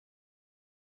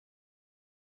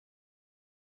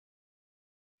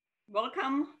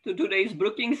Welcome to today's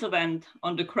Brookings event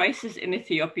on the crisis in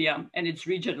Ethiopia and its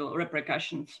regional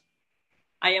repercussions.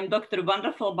 I am Dr.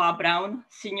 Wonderful Bob Brown,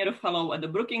 Senior Fellow at the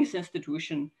Brookings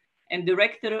Institution and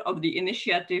Director of the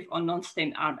Initiative on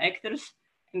Nonstate Armed Actors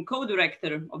and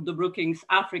co-director of the Brookings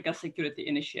Africa Security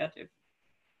Initiative.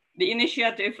 The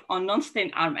Initiative on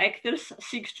Nonstate Armed Actors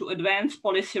seeks to advance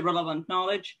policy-relevant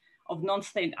knowledge of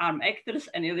non-state armed actors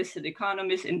and illicit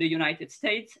economies in the United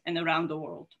States and around the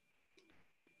world.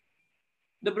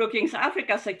 The Brookings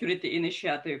Africa Security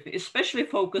Initiative especially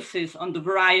focuses on the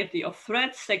variety of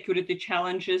threats, security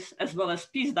challenges, as well as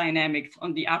peace dynamics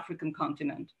on the African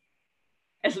continent.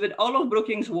 As with all of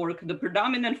Brookings' work, the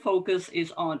predominant focus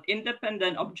is on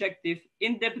independent, objective,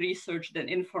 in-depth research that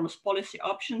informs policy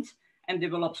options and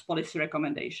develops policy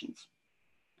recommendations.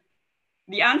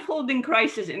 The unfolding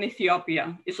crisis in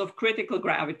Ethiopia is of critical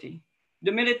gravity.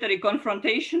 The military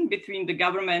confrontation between the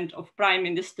government of Prime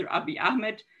Minister Abiy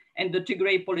Ahmed and the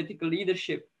Tigray political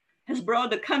leadership has brought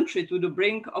the country to the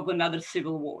brink of another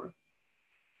civil war.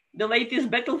 The latest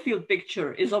battlefield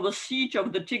picture is of a siege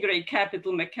of the Tigray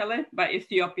capital Mekelle by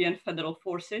Ethiopian federal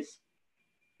forces,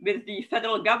 with the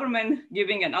federal government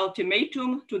giving an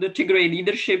ultimatum to the Tigray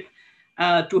leadership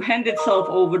to hand itself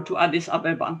over to Addis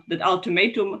Ababa. That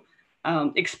ultimatum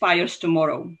expires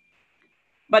tomorrow.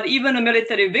 But even a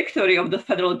military victory of the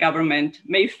federal government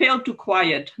may fail to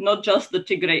quiet not just the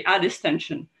Tigray-Addis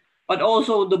tension, but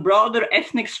also the broader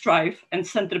ethnic strife and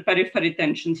center-periphery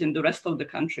tensions in the rest of the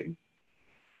country.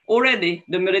 Already,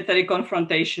 the military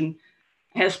confrontation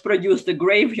has produced a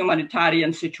grave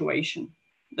humanitarian situation.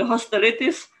 The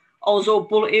hostilities also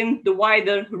pull in the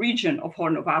wider region of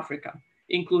Horn of Africa,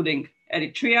 including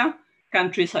Eritrea,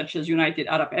 countries such as United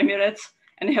Arab Emirates,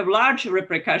 and have large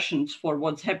repercussions for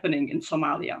what's happening in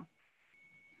Somalia.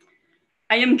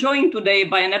 I am joined today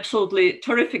by an absolutely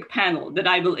terrific panel that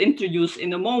I will introduce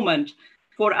in a moment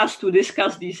for us to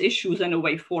discuss these issues and a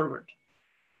way forward.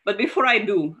 But before I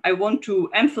do, I want to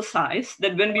emphasize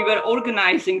that when we were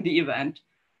organizing the event,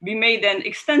 we made an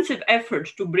extensive effort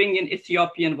to bring in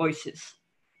Ethiopian voices.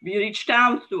 We reached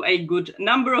out to a good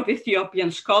number of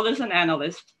Ethiopian scholars and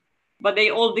analysts, but they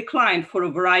all declined for a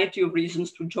variety of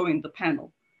reasons to join the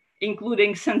panel,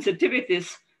 including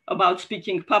sensitivities about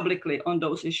speaking publicly on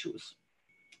those issues.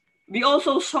 We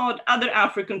also sought other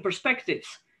African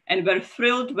perspectives and were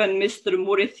thrilled when Mr.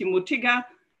 Murithi Mutiga,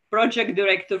 project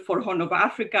director for Horn of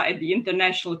Africa at the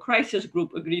International Crisis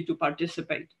Group, agreed to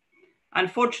participate.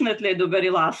 Unfortunately, at the very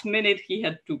last minute, he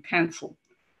had to cancel.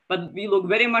 But we look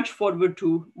very much forward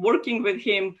to working with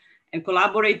him and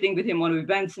collaborating with him on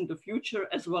events in the future,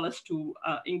 as well as to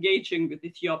engaging with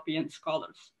Ethiopian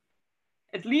scholars.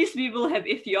 At least we will have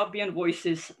Ethiopian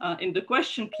voices in the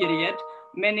question period.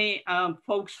 Many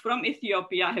folks from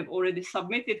Ethiopia have already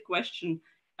submitted questions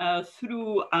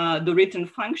through the written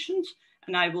functions,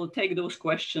 and I will take those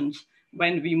questions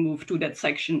when we move to that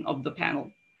section of the panel.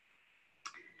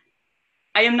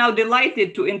 I am now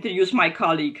delighted to introduce my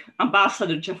colleague,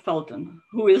 Ambassador Jeff Felton,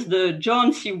 who is the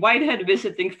John C. Whitehead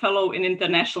Visiting Fellow in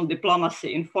International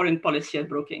Diplomacy and Foreign Policy at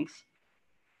Brookings.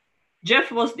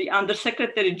 Jeff was the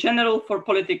Undersecretary General for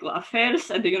Political Affairs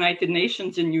at the United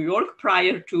Nations in New York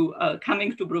prior to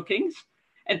coming to Brookings.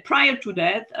 And prior to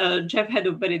that, Jeff had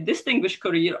a very distinguished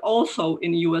career also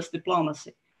in US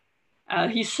diplomacy.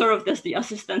 He served as the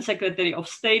Assistant Secretary of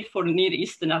State for Near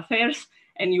Eastern Affairs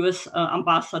and US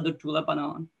Ambassador to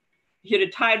Lebanon. He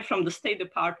retired from the State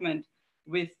Department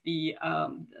with the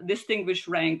distinguished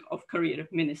rank of Career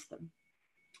Minister.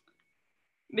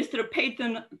 Mr.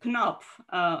 Peyton Knopf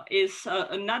is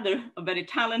another very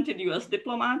talented US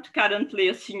diplomat, currently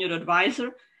a senior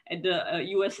advisor at the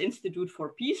US Institute for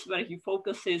Peace, where he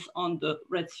focuses on the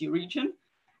Red Sea region.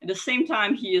 At the same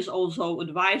time, he is also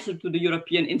advisor to the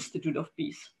European Institute of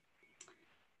Peace.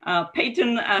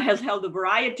 Peyton has held a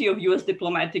variety of US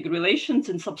diplomatic relations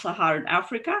in sub-Saharan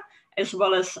Africa, as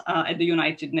well as at the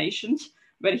United Nations,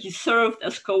 where he served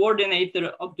as coordinator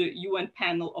of the UN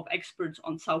panel of experts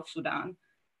on South Sudan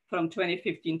from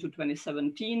 2015 to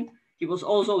 2017. He was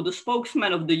also the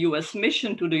spokesman of the US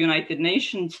mission to the United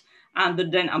Nations under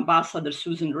then Ambassador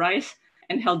Susan Rice,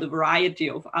 and held a variety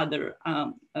of other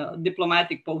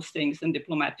diplomatic postings and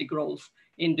diplomatic roles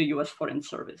in the US Foreign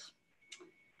Service.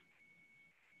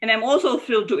 And I'm also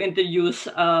thrilled to introduce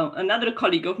another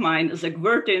colleague of mine, Zach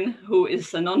Vertin, who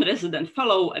is a non-resident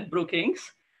fellow at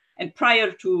Brookings. And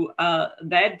prior to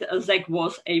that, Zach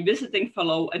was a visiting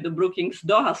fellow at the Brookings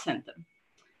Doha Center.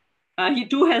 He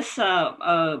too has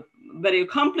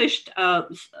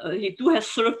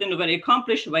served in a very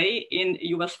accomplished way in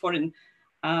US foreign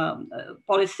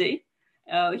policy.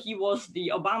 He was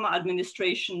the Obama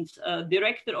administration's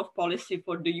director of policy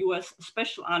for the US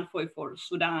Special Envoy for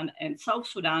Sudan and South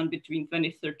Sudan between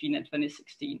 2013 and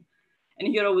 2016. And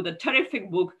he wrote a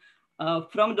terrific book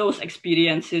from those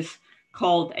experiences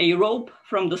called A Rope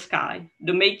from the Sky,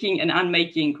 the making and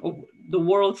unmaking of the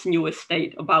world's newest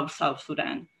state above South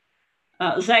Sudan.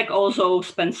 Zach also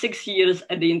spent 6 years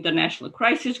at the International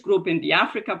Crisis Group in the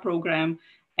Africa program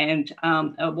and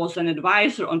was an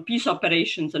advisor on peace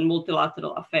operations and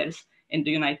multilateral affairs in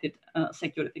the United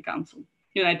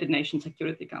Nations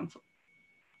Security Council.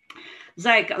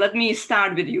 Zach, let me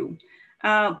start with you.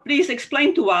 Please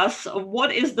explain to us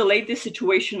what is the latest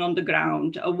situation on the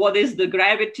ground? What is the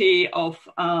gravity of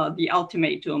the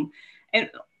ultimatum? And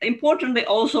importantly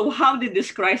also, how did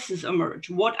this crisis emerge?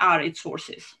 What are its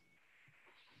sources?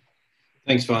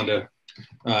 Thanks, Fonda.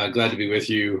 Glad to be with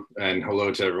you, and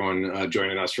hello to everyone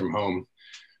joining us from home.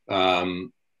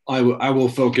 I will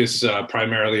focus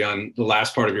primarily on the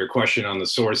last part of your question on the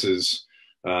sources.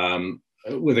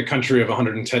 With a country of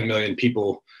 110 million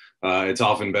people, it's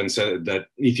often been said that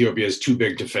Ethiopia is too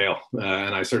big to fail,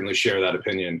 and I certainly share that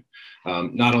opinion.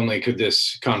 Not only could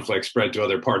this conflict spread to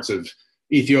other parts of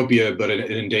Ethiopia, but it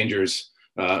endangers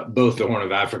both the Horn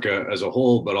of Africa as a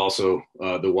whole, but also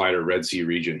the wider Red Sea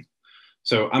region.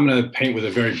 So I'm going to paint with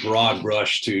a very broad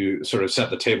brush to sort of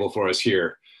set the table for us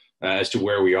here as to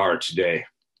where we are today.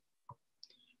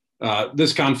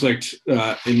 This conflict,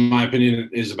 in my opinion,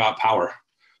 is about power.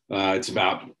 It's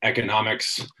about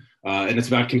economics, and it's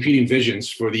about competing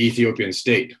visions for the Ethiopian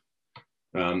state.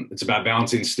 It's about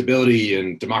balancing stability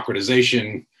and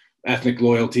democratization, ethnic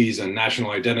loyalties and national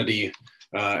identity,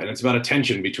 and it's about a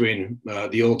tension between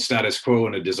the old status quo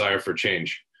and a desire for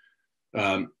change.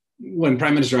 When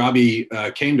Prime Minister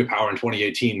Abiy came to power in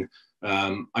 2018,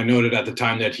 I noted at the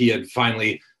time that he had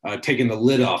finally taken the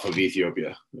lid off of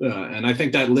Ethiopia. And I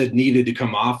think that lid needed to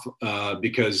come off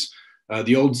because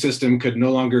the old system could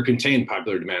no longer contain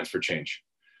popular demands for change.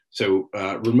 So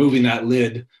removing that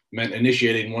lid meant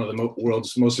initiating one of the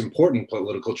world's most important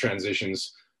political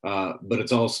transitions, but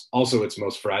it's also its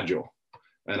most fragile.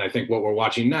 And I think what we're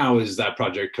watching now is that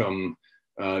project come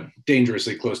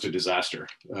dangerously close to disaster,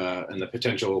 and the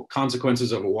potential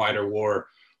consequences of a wider war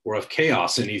or of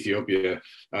chaos in Ethiopia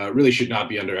really should not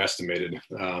be underestimated.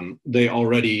 They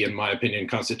already, in my opinion,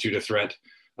 constitute a threat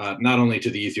not only to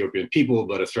the Ethiopian people,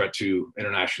 but a threat to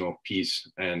international peace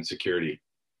and security.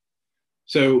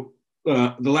 So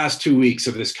the last 2 weeks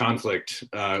of this conflict,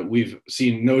 we've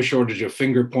seen no shortage of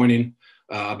finger pointing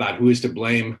about who is to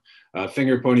blame,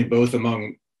 finger pointing both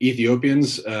among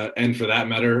Ethiopians and, for that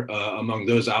matter, among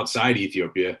those outside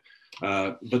Ethiopia.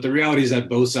 But the reality is that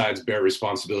both sides bear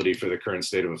responsibility for the current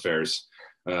state of affairs.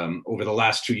 Over the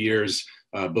last 2 years,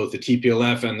 both the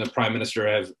TPLF and the Prime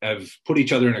Minister have put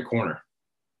each other in a corner.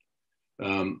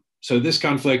 So this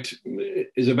conflict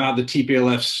is about the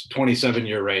TPLF's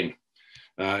 27-year reign.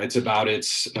 It's about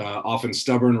its often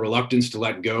stubborn reluctance to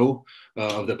let go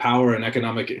of the power and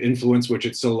economic influence which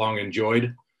it so long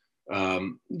enjoyed.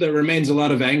 There remains a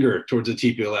lot of anger towards the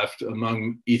TPLF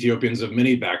among Ethiopians of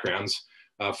many backgrounds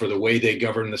for the way they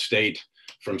govern the state,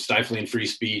 from stifling free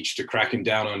speech to cracking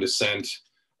down on dissent,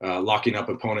 locking up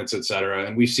opponents, etc.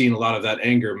 And we've seen a lot of that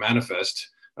anger manifest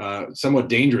somewhat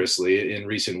dangerously in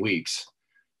recent weeks.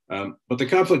 But the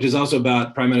conflict is also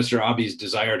about Prime Minister Abiy's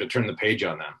desire to turn the page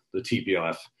on them, the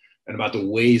TPLF, and about the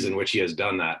ways in which he has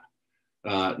done that.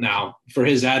 Now, for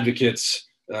his advocates,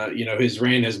 his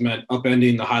reign has meant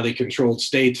upending the highly controlled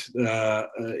state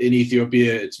in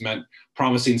Ethiopia. It's meant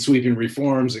promising sweeping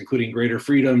reforms, including greater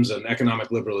freedoms and economic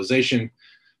liberalization.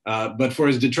 But for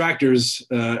his detractors,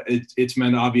 it's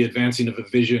meant Abiy advancing of a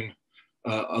vision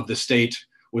of the state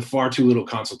with far too little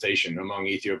consultation among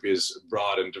Ethiopia's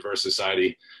broad and diverse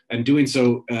society, and doing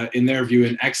so, in their view,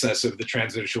 in excess of the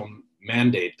transitional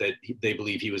mandate that they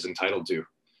believe he was entitled to.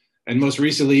 And most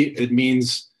recently, it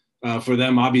means for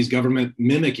them, Abiy's government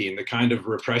mimicking the kind of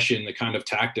repression, the kind of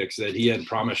tactics that he had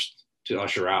promised to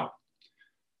usher out.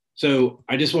 So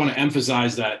I just want to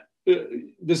emphasize that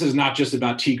this is not just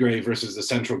about Tigray versus the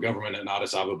central government in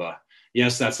Addis Ababa.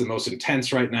 Yes, that's the most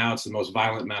intense right now. It's the most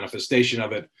violent manifestation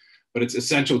of it. But it's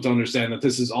essential to understand that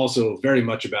this is also very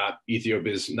much about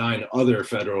Ethiopia's 9 other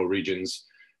federal regions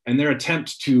and their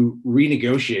attempt to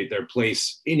renegotiate their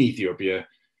place in Ethiopia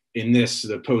in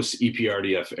the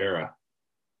post-EPRDF era.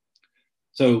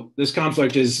 So this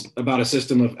conflict is about a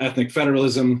system of ethnic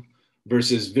federalism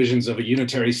versus visions of a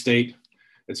unitary state.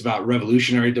 It's about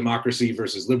revolutionary democracy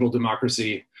versus liberal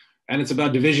democracy. And it's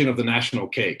about division of the national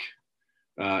cake.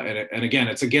 And again,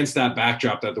 it's against that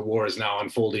backdrop that the war is now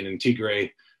unfolding in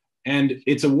Tigray. And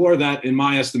it's a war that, in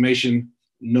my estimation,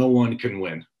 no one can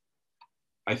win.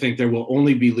 I think there will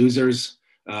only be losers.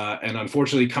 And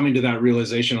unfortunately, coming to that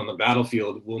realization on the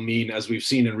battlefield will mean, as we've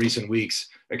seen in recent weeks,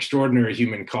 extraordinary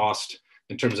human cost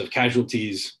in terms of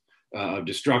casualties, of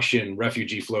destruction,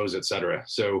 refugee flows, et cetera.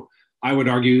 So I would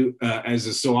argue, as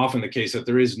is so often the case, that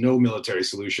there is no military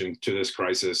solution to this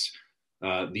crisis.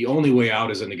 The only way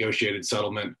out is a negotiated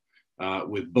settlement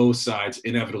with both sides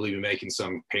inevitably making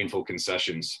some painful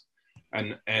concessions.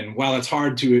 And while it's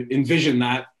hard to envision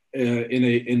that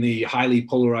in the highly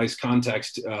polarized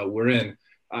context we're in,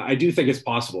 I do think it's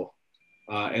possible.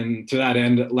 And to that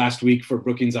end, last week for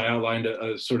Brookings, I outlined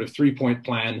a sort of 3-point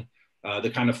plan, the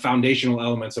kind of foundational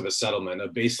elements of a settlement, a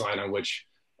baseline on which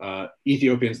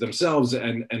Ethiopians themselves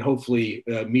and hopefully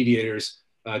mediators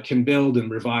can build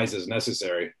and revise as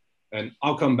necessary. And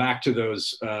I'll come back to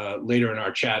those later in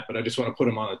our chat, but I just want to put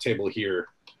them on the table here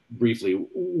briefly.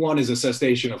 One is a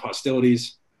cessation of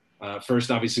hostilities.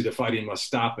 First, obviously, the fighting must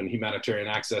stop and humanitarian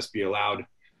access be allowed.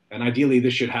 And ideally,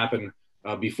 this should happen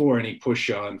before any push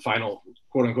on final,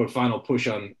 quote unquote, final push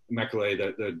on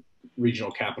Mekelle, the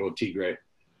regional capital of Tigray.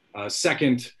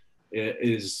 Second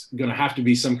is going to have to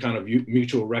be some kind of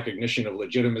mutual recognition of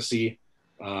legitimacy.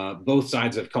 Both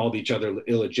sides have called each other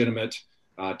illegitimate.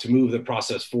 To move the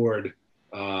process forward,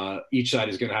 each side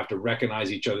is going to have to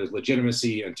recognize each other's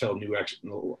legitimacy until new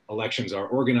elections are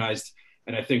organized.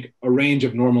 And I think a range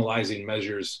of normalizing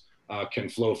measures can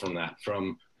flow from that,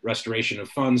 from restoration of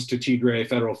funds to Tigray,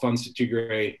 federal funds to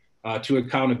Tigray, to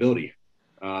accountability.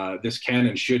 This can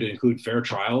and should include fair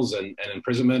trials and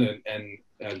imprisonment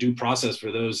and due process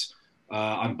for those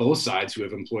on both sides who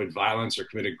have employed violence or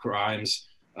committed crimes,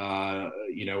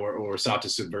 or sought to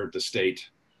subvert the state.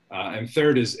 And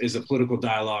third is a political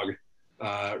dialogue,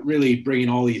 really bringing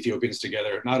all the Ethiopians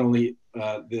together, not only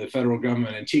the federal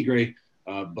government in Tigray,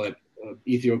 but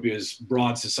Ethiopia's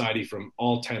broad society from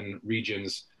all 10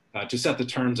 regions to set the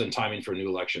terms and timing for new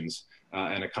elections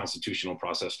and a constitutional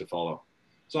process to follow.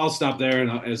 So I'll stop there.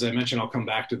 And as I mentioned, I'll come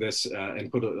back to this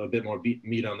and put a bit more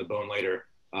meat on the bone later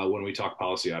when we talk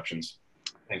policy options.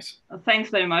 Thanks. Thanks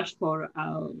very much for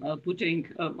putting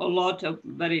a lot of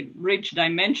very rich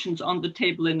dimensions on the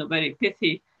table in a very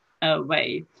pithy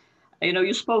way. You know,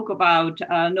 you spoke about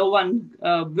no one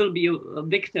will be a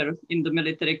victor in the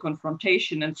military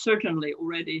confrontation, and certainly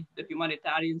already the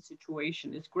humanitarian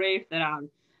situation is grave. There are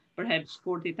perhaps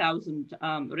 40,000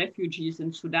 refugees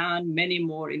in Sudan, many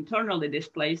more internally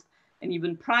displaced, and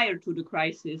even prior to the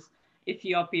crisis,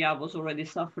 Ethiopia was already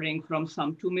suffering from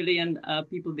some 2 million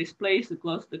people displaced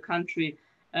across the country,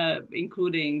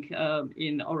 including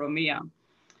in Oromia.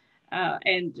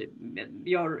 And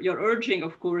you're urging,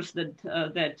 of course, that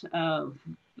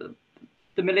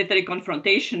the military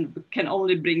confrontation can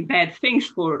only bring bad things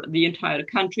for the entire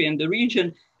country and the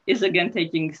region is again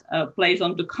taking place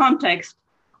on the context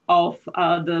of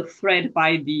the threat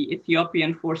by the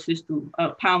Ethiopian forces to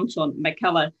pounce on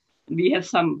Mekelle. We have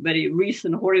some very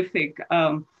recent horrific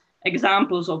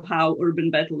examples of how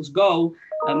urban battles go,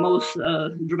 most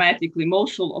dramatically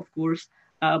Mosul, of course,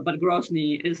 but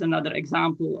Grozny is another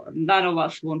example. None of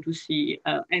us want to see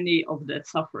any of that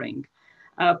suffering.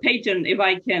 Peyton, if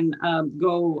I can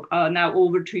go now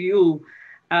over to you.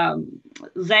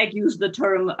 Zach used the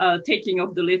term taking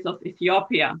off the lid of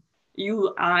Ethiopia.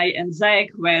 You, I, and Zach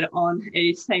were on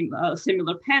a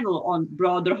similar panel on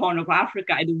broader Horn of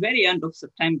Africa at the very end of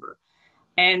September.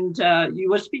 And you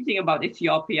were speaking about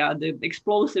Ethiopia, the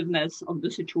explosiveness of the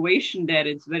situation there,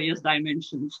 its various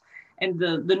dimensions. And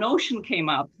the notion came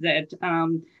up that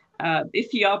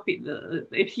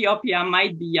Ethiopia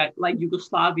might be like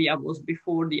Yugoslavia was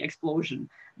before the explosion,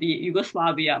 the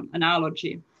Yugoslavia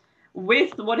analogy.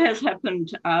 With what has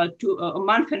happened to a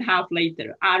month and a half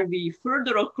later, are we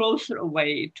further or closer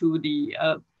away to the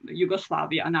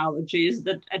Yugoslavia analogy? Is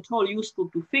that at all useful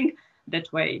to think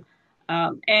that way?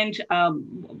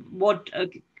 What,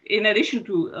 in addition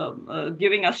to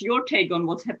giving us your take on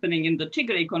what's happening in the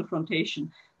Tigray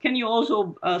confrontation, can you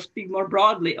also speak more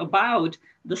broadly about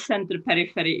the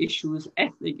center-periphery issues,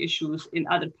 ethnic issues in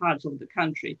other parts of the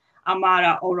country,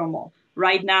 Amara, Oromo?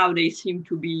 Right now, they seem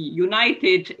to be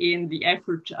united in the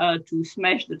effort to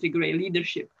smash the Tigray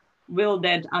leadership. Will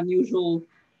that unusual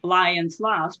alliance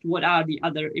last? What are the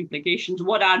other implications?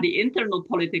 What are the internal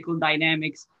political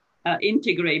dynamics in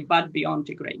Tigray, but beyond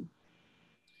Tigray?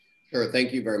 Sure.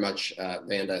 Thank you very much,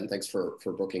 Vanda, and thanks for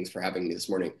Brookings for having me this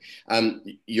morning.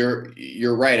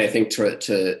 You're right, I think,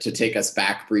 to take us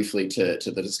back briefly to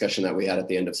the discussion that we had at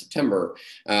the end of September.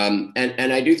 And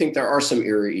I do think there are some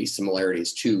eerie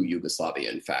similarities to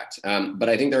Yugoslavia, in fact. But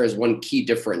I think there is one key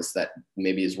difference that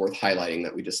maybe is worth highlighting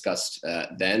that we discussed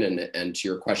then, and to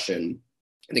your question,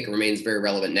 I think it remains very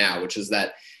relevant now, which is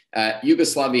that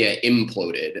Yugoslavia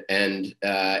imploded, and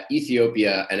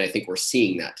Ethiopia, and I think we're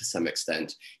seeing that to some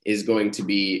extent, is going to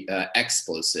be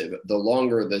explosive the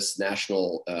longer this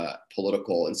national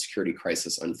political and security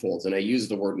crisis unfolds. And I use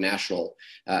the word national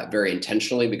very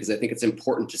intentionally because I think it's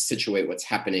important to situate what's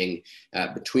happening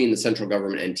between the central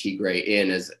government and Tigray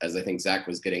in, as I think Zach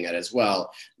was getting at as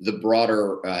well, the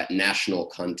broader national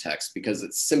context, because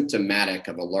it's symptomatic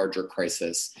of a larger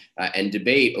crisis and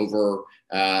debate over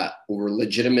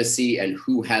legitimacy and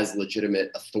who has legitimate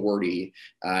authority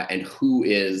and who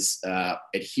is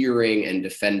adhering and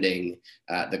defending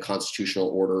the constitutional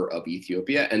order of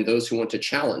Ethiopia, and those who want to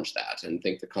challenge that and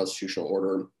think the constitutional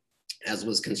order as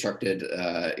was constructed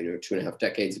 2.5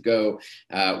 decades ago,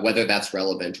 whether that's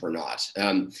relevant or not.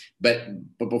 But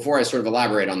before I sort of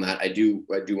elaborate on that, I do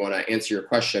want to answer your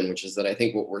question, which is that I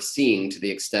think what we're seeing, to the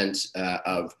extent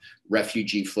of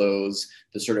refugee flows,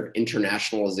 the sort of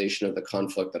internationalization of the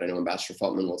conflict that I know Ambassador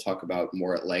Feltman will talk about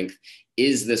more at length,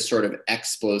 is this sort of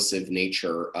explosive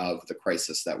nature of the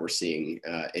crisis that we're seeing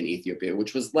in Ethiopia,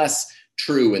 which was less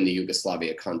true in the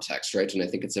Yugoslavia context, right? And I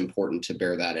think it's important to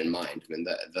bear that in mind. I mean,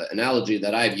 the analogy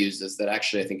that I've used is that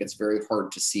actually I think it's very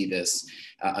hard to see this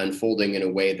unfolding in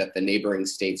a way that the neighboring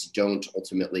states don't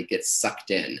ultimately get sucked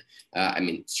in. I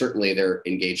mean, certainly they're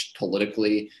engaged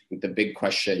politically. I think the big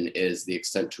question is the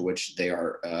extent to which they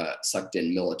are sucked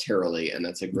in militarily. And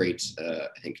that's a great,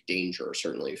 I think, danger,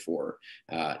 certainly for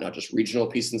not just regional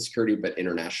peace and security, but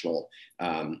international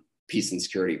peace and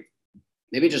security.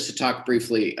 Maybe just to talk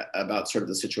briefly about sort of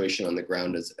the situation on the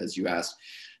ground, as you asked.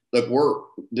 Look,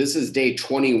 this is day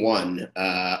 21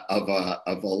 of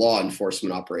a law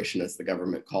enforcement operation, as the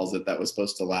government calls it, that was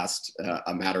supposed to last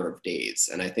a matter of days.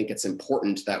 And I think it's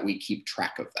important that we keep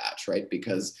track of that, right?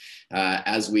 Because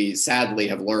as we sadly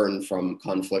have learned from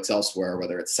conflicts elsewhere,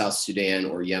 whether it's South Sudan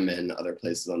or Yemen, other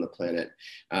places on the planet,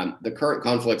 the current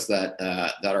conflicts that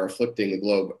are afflicting the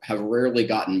globe have rarely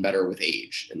gotten better with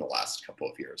age in the last couple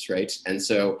of years, right? And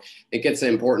so it gets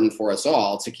important for us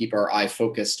all to keep our eye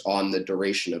focused on the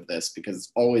duration of this, because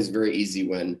it's always very easy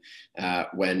when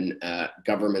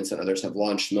governments and others have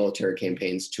launched military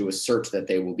campaigns to assert that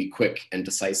they will be quick and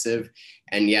decisive.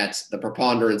 And yet the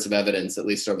preponderance of evidence, at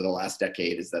least over the last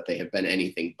decade, is that they have been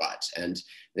anything but. And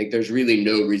I think there's really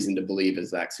no reason to believe, as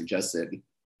Zach suggested,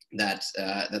 that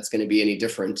that's going to be any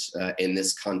different in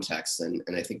this context. And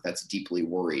I think that's deeply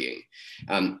worrying.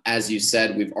 As you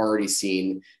said, we've already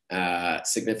seen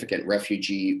significant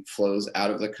refugee flows out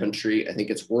of the country. I think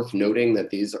it's worth noting that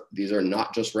these are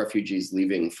not just refugees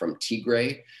leaving from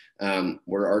Tigray.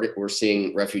 We're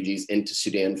seeing refugees into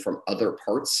Sudan from other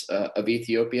parts of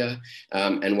Ethiopia.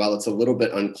 And while it's a little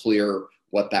bit unclear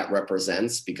what that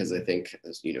represents, because I think,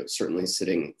 certainly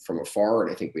sitting from afar,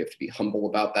 and I think we have to be humble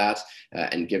about that,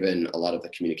 and given a lot of the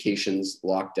communications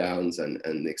lockdowns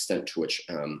and the extent to which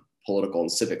political and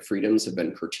civic freedoms have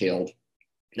been curtailed,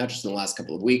 not just in the last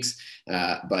couple of weeks,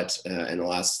 but in the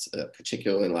last,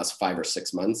 particularly in the last 5 or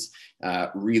 6 months,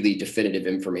 really definitive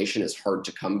information is hard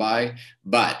to come by.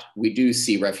 But we do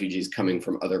see refugees coming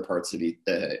from other parts of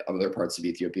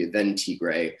Ethiopia than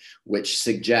Tigray, which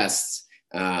suggests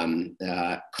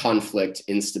conflict,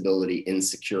 instability,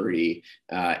 insecurity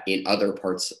in other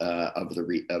parts of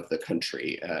the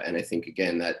country, and I think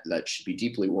again that should be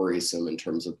deeply worrisome in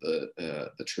terms of the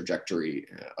trajectory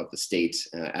of the state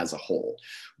as a whole.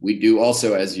 We do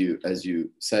also, as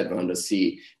you said, Vanda,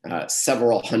 see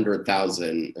several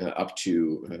 100,000 up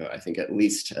to I think at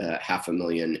least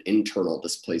 500,000 internal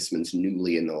displacements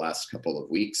newly in the last couple of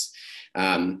weeks.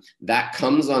 That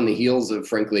comes on the heels of,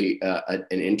 frankly, an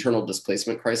internal displacement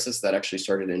crisis that actually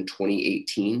started in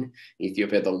 2018.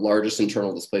 Ethiopia had the largest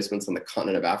internal displacements on the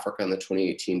continent of Africa in the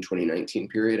 2018-2019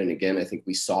 period. And again, I think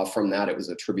we saw from that, it was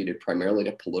attributed primarily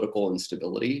to political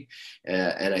instability.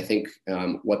 And I think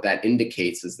what that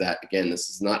indicates is that, again, this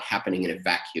is not happening in a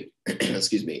vacuum.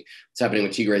 Excuse me. What's happening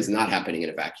with Tigray is not happening in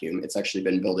a vacuum. It's actually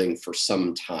been building for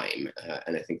some time.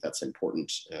 And I think that's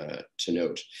important to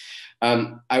note.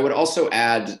 I would also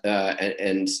add,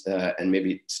 and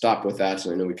maybe stop with that,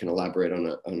 and I know we can elaborate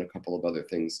on a couple of other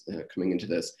things coming into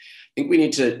this. I think we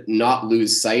need to not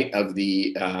lose sight of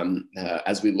the,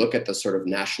 as we look at the sort of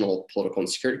national political and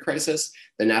security crisis,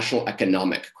 the national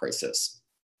economic crisis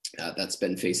that's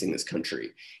been facing this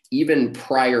country. Even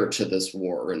prior to this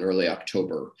war in early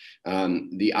October,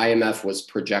 the IMF was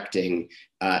projecting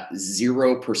 0%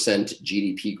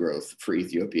 GDP growth for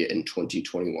Ethiopia in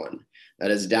 2021. That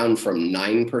is down from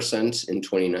 9% in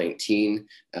 2019,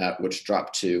 which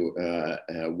dropped to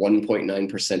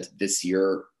 1.9% this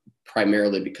year,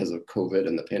 primarily because of COVID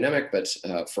and the pandemic, but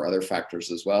for other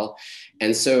factors as well.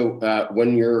 And so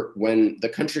when the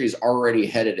country is already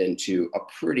headed into a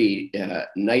pretty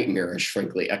nightmarish,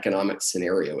 frankly, economic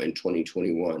scenario in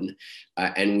 2021,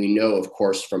 and we know, of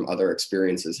course, from other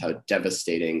experiences how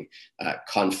devastating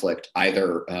conflict,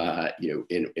 either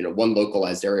in a one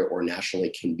localized area or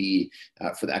nationally, can be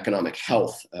for the economic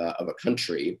health of a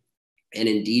country. And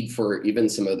indeed, for even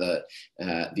some of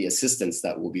the assistance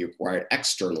that will be required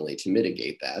externally to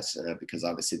mitigate that, because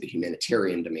obviously the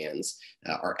humanitarian demands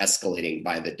are escalating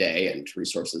by the day, and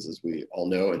resources, as we all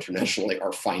know, internationally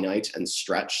are finite and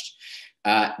stretched.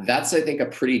 That's, I think, a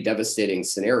pretty devastating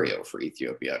scenario for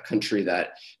Ethiopia, a country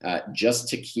that just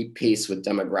to keep pace with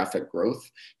demographic growth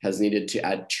has needed to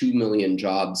add 2 million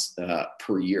jobs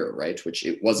per year, right? Which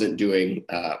it wasn't doing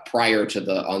prior to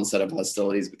the onset of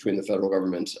hostilities between the federal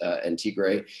government and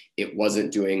Tigray. It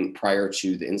wasn't doing prior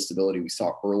to the instability we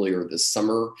saw earlier this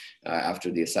summer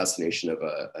after the assassination of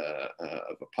a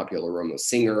popular Oromo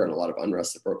singer and a lot of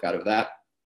unrest that broke out of that.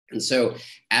 And so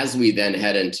as we then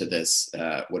head into this,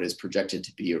 what is projected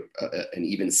to be an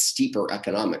even steeper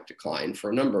economic decline for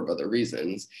a number of other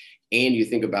reasons, and you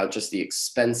think about just the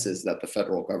expenses that the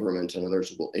federal government and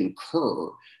others will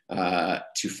incur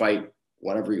to fight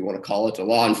whatever you want to call it, a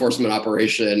law enforcement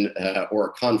operation or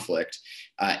a conflict,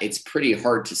 it's pretty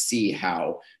hard to see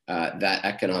how that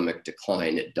economic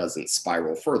decline doesn't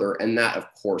spiral further. And that, of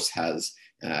course, has,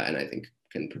 and I think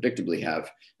can predictably have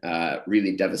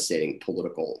really devastating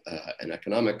political and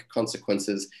economic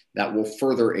consequences that will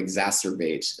further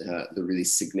exacerbate the really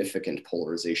significant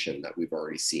polarization that we've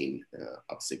already seen,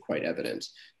 obviously quite evident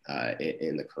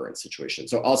in the current situation.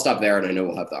 So I'll stop there, and I know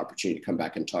we'll have the opportunity to come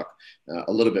back and talk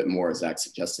a little bit more, as Zach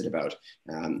suggested, about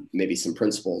maybe some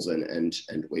principles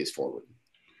and ways forward.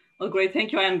 Well, great,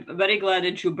 thank you. I'm very glad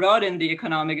that you brought in the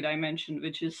economic dimension,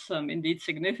 which is indeed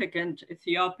significant.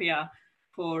 Ethiopia,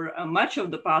 for much of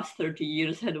the past 30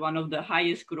 years, had one of the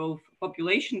highest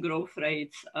population growth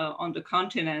rates on the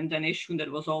continent, an issue that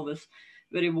was always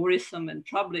very worrisome and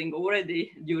troubling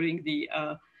already during the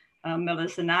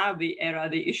Meles Zenawi era,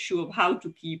 the issue of how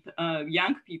to keep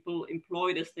young people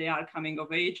employed as they are coming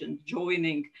of age and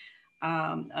joining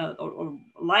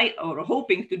or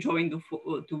hoping to join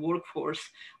the workforce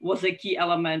was a key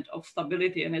element of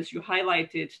stability. And as you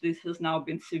highlighted, this has now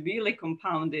been severely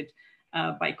compounded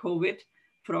by COVID,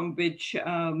 from which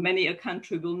many a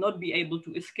country will not be able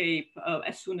to escape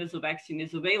as soon as a vaccine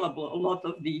is available. A lot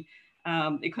of the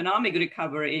economic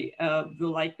recovery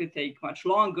will likely take much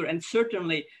longer, and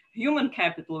certainly human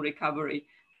capital recovery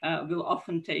will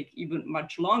often take even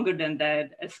much longer than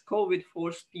that, as COVID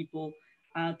forced people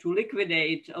to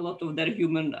liquidate a lot of their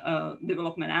human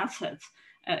development assets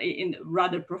in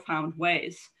rather profound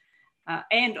ways.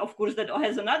 And of course, that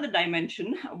has another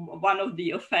dimension. One of the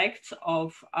effects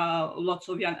of lots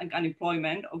of young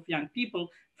unemployment of young people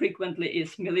frequently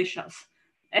is militias,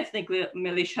 ethnic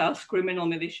militias, criminal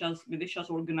militias, militias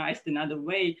organized in other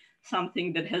way,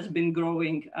 something that has been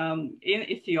growing in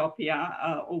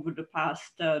Ethiopia over the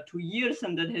past 2 years,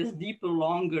 and that has deeper,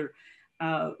 longer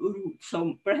roots.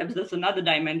 So perhaps that's another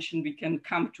dimension we can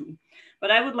come to.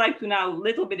 But I would like to now a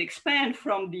little bit expand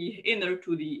from the inner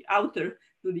to the outer,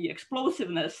 to the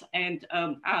explosiveness, and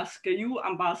ask you,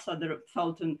 Ambassador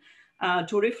Felton,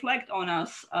 to reflect on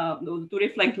us, to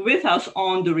reflect with us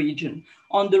on the region,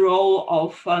 on the role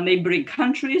of neighboring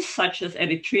countries such as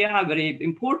Eritrea, very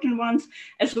important ones,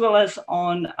 as well as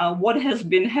on what has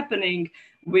been happening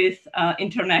with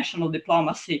international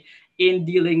diplomacy in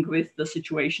dealing with the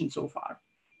situation so far.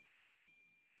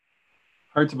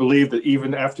 Hard to believe that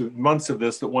even after months of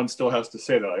this, that one still has to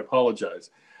say that. I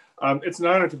apologize. It's an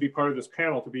honor to be part of this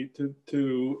panel, to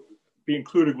be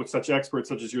included with such experts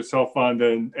such as yourself,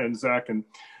 Vanda, and Zach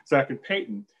and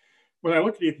Peyton. When I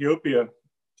look at Ethiopia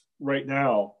right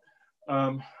now,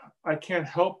 I can't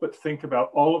help but think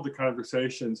about all of the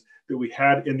conversations that we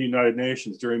had in the United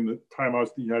Nations during the time I was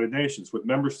at the United Nations with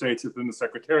member states within the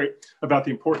Secretariat about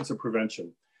the importance of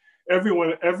prevention.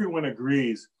 Everyone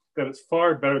agrees that it's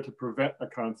far better to prevent a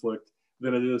conflict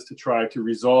than it is to try to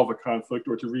resolve a conflict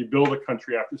or to rebuild a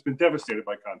country after it's been devastated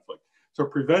by conflict. So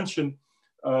prevention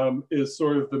is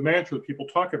sort of the mantra that people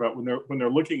talk about when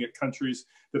they're looking at countries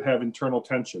that have internal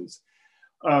tensions.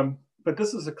 But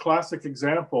this is a classic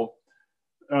example,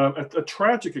 a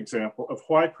tragic example of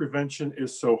why prevention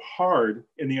is so hard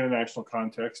in the international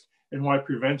context, and why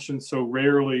prevention so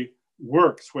rarely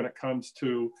works when it comes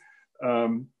to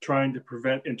trying to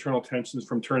prevent internal tensions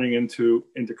from turning into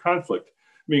conflict.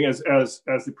 I mean, as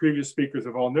the previous speakers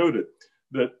have all noted,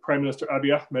 that Prime Minister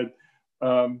Abiy Ahmed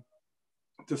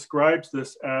describes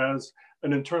this as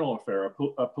an internal affair,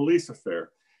 a police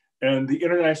affair. And the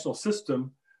international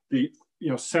system,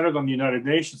 centered on the United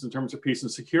Nations in terms of peace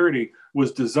and security,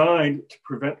 was designed to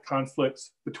prevent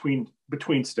conflicts between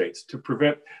states, to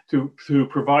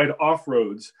provide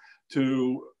off-roads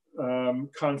to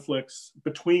conflicts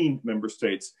between member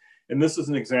states. And this is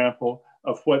an example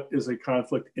of what is a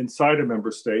conflict inside a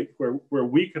member state, where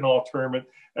we can all term it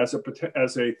as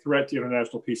a threat to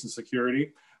international peace and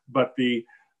security, but the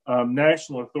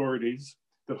national authorities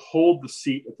that hold the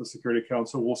seat at the Security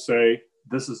Council will say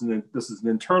this is an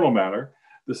internal matter.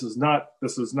 This is not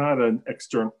an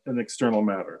external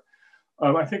matter.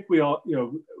 I think we all,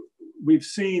 we've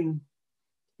seen.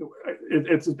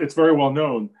 It's very well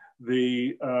known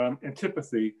the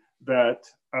antipathy that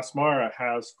Asmara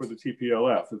has for the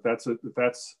TPLF.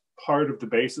 That's part of the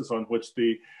basis on which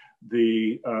the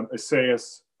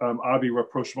essayist Abiy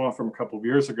rapprochement from a couple of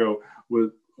years ago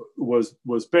was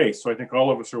based. So I think all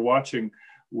of us are watching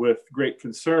with great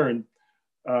concern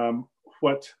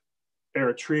what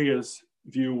Eritrea's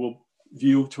view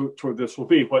toward this will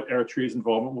be, what Eritrea's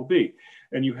involvement will be.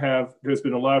 And there's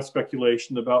been a lot of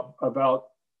speculation about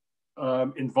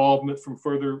involvement from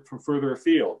further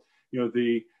afield.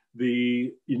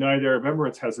 The United Arab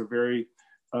Emirates has a very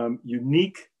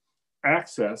unique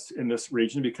access in this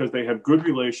region because they have good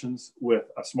relations with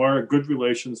Asmara, good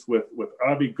relations with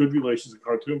Abiy, good relations in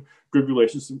Khartoum, good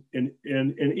relations in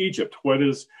Egypt. What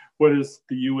is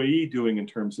the UAE doing in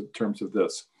terms of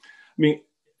this? I mean,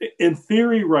 in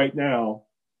theory, right now,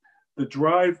 the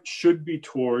drive should be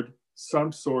toward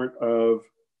some sort of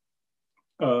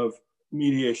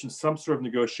mediation, some sort of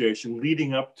negotiation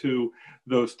leading up to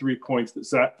those 3 points that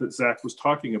Zach was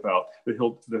talking about, that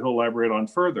he'll elaborate on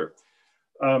further.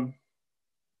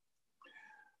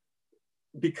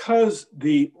 Because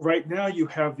right now you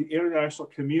have the international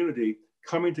community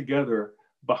coming together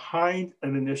behind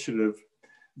an initiative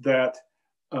that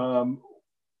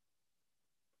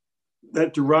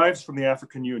derives from the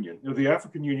African Union. The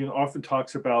African Union often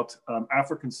talks about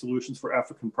African solutions for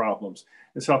African problems.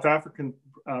 And South African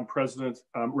President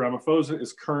Ramaphosa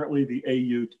is currently the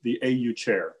AU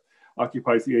chair,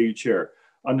 occupies the AU chair.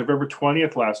 On November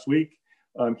 20th last week,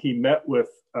 he met with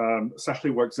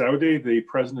Sahle-Work Zewde, the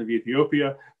president of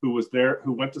Ethiopia, who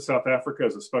went to South Africa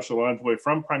as a special envoy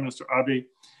from Prime Minister Abiy.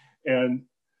 And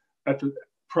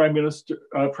President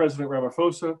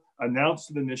Ramaphosa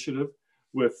announced an initiative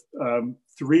with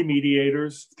 3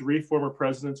 mediators, 3 former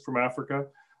presidents from Africa,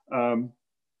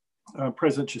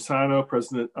 President Chisano,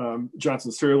 President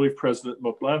Johnson Sirleaf, President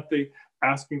Motlanthe,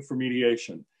 asking for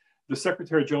mediation. The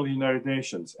Secretary General of the United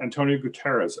Nations, Antonio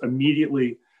Guterres,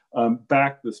 immediately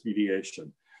backed this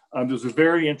mediation. There's a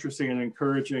very interesting and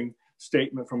encouraging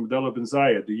statement from Abdullah bin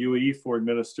Zayed, the UAE foreign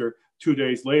minister, 2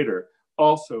 days later,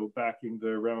 also backing the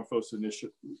Ramaphosa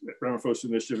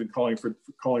initiative and calling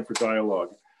for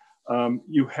dialogue.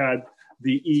 You had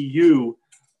the EU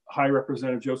High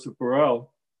Representative Joseph Borrell,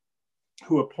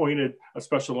 who appointed a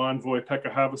special envoy,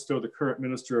 Pekka Haavisto, the current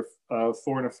Minister of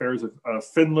Foreign Affairs of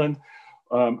Finland,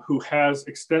 who has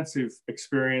extensive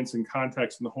experience and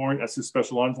contacts in the Horn as his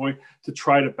special envoy to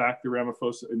try to back the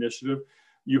Ramaphosa initiative.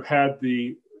 You had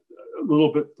a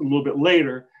little bit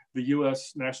later, the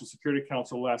U.S. National Security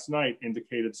Council last night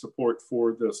indicated support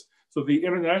for this. So the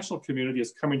international community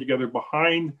is coming together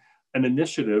behind an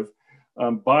initiative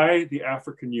by the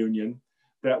African Union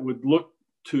that would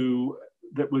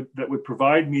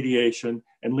provide mediation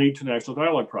and lead to a national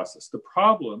dialogue process. The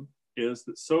problem is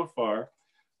that so far,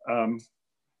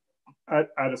 at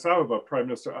Addis Ababa, Prime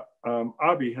Minister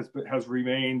Abiy has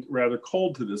remained rather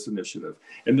cold to this initiative.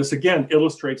 And this again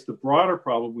illustrates the broader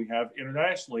problem we have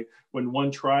internationally when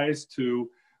one tries to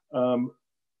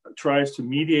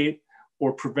mediate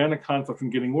or prevent a conflict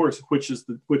from getting worse, which is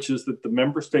that the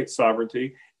member state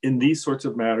sovereignty in these sorts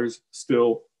of matters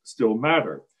still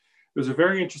matter. There's a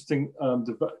very interesting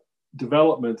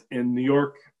development in New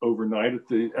York overnight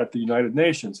at the United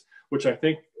Nations, which I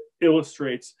think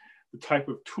illustrates the type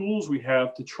of tools we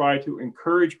have to try to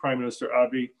encourage Prime Minister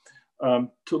Abiy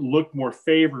to look more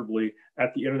favorably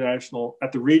at the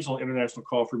regional international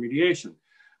call for mediation.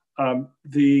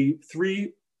 The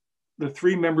three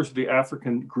members of the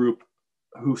African group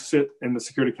who sit in the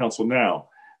Security Council now,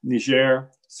 Niger,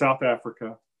 South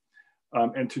Africa,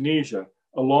 and Tunisia,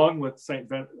 along with St.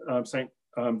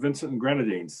 Vincent and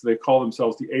Grenadines, they call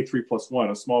themselves the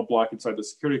A3+1, a small bloc inside the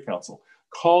Security Council,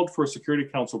 called for a Security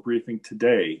Council briefing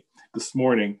this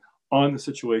morning, on the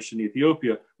situation in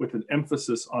Ethiopia, with an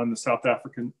emphasis on the South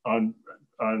African, on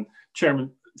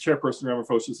Chairperson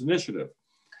Ramaphosa's initiative.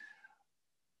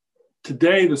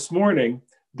 This morning,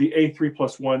 the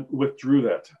A3+1 withdrew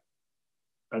that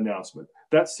announcement.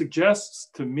 That suggests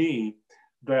to me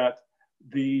that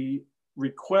the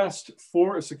request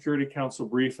for a Security Council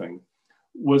briefing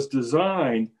was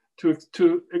designed to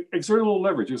exert a little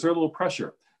leverage, exert a little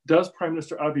pressure. Does Prime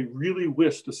Minister Abiy really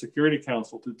wish the Security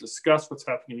Council to discuss what's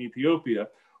happening in Ethiopia,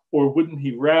 or wouldn't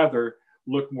he rather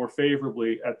look more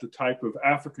favorably at the type of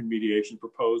African mediation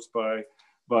proposed by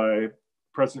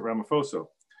President Ramaphosa?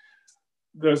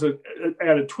 There's an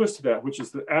added twist to that, which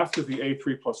is that after the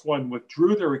A3+1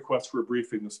 withdrew their request for a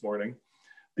briefing this morning,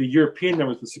 the European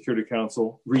members of the Security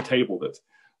Council retabled it.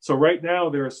 So right now,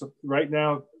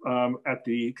 at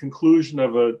the conclusion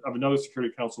of another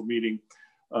Security Council meeting,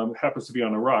 happens to be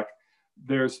on Iraq,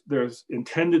 there's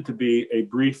intended to be a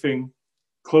briefing,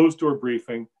 closed door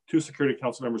briefing to Security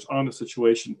Council members on the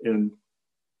situation in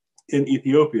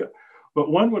Ethiopia.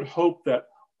 But one would hope that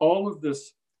all of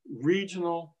this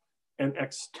regional and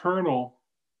external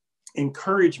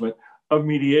encouragement of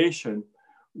mediation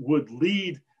would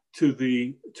lead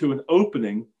to an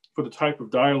opening for the type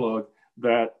of dialogue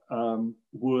that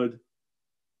would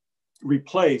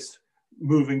replace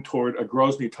moving toward a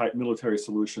Grozny-type military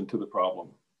solution to the problem.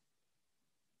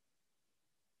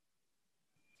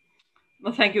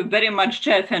 Well, thank you very much,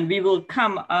 Jeff, and we will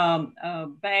come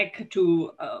back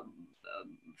to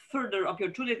further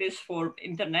opportunities for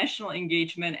international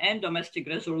engagement and domestic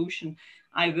resolution.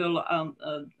 I will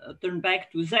turn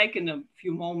back to Zach in a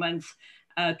few moments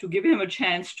to give him a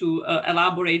chance to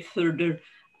elaborate further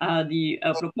the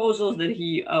proposals that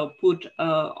he put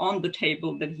on the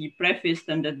table, that he prefaced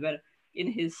and that were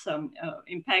in his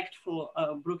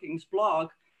impactful Brookings blog.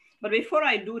 But before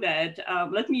I do that,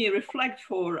 let me reflect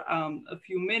for a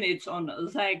few minutes on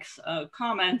Zach's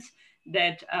comments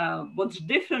that what's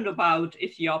different about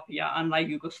Ethiopia, unlike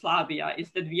Yugoslavia, is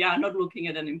that we are not looking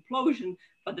at an implosion,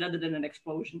 but rather than an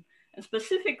explosion. And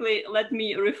specifically, let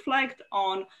me reflect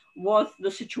on what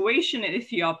the situation in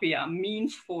Ethiopia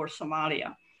means for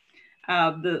Somalia.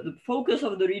 The focus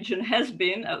of the region has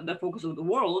been, the focus of the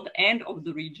world and of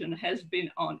the region has been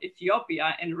on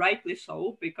Ethiopia, and rightly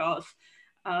so, because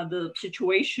the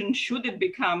situation, should it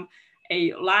become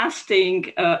a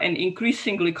lasting and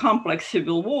increasingly complex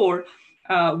civil war,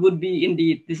 would be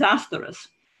indeed disastrous.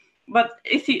 But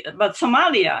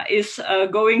Somalia is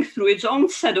going through its own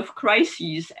set of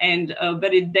crises and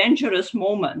very dangerous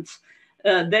moments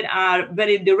that are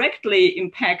very directly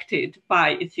impacted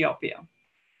by Ethiopia.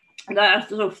 The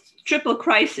sort of triple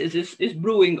crisis is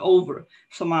brewing over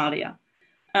Somalia.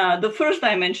 The first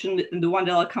dimension, the one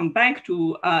that I'll come back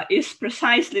to, is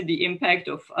precisely the impact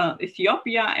of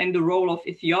Ethiopia and the role of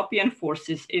Ethiopian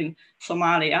forces in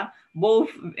Somalia, both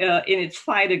in its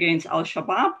fight against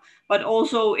Al-Shabaab, but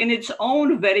also in its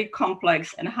own very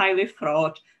complex and highly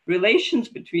fraught relations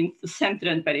between the center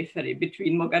and periphery,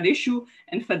 between Mogadishu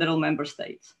and federal member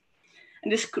states.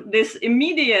 And this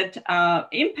immediate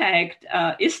impact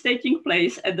is taking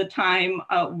place at the time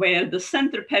where the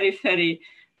center-periphery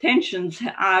tensions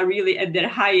are really at their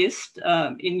highest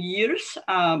in years,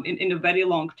 in a very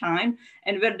long time,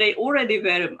 and where they already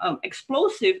were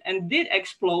explosive and did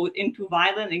explode into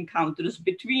violent encounters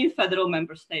between federal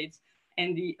member states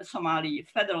and the Somali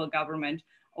federal government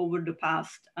over the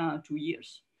past 2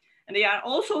 years. And they are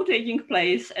also taking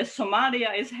place as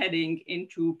Somalia is heading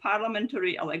into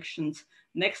parliamentary elections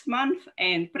next month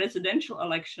and presidential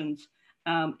elections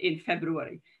in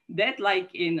February. That, like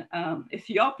in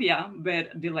Ethiopia, were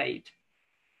delayed.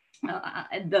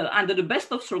 Under the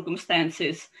best of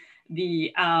circumstances,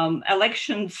 the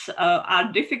elections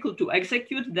are difficult to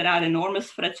execute. There are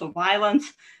enormous threats of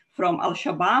violence from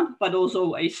Al-Shabaab, but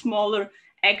also a smaller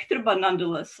actor, but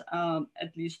nonetheless,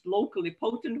 at least locally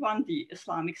potent one, the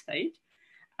Islamic State.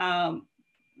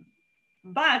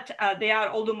 But they are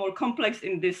all the more complex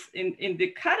in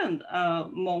the current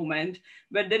moment,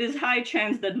 where there is high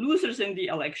chance that losers in the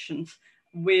elections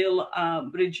will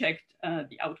reject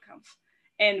the outcomes.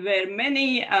 And where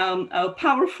many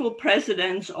powerful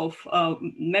presidents of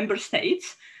member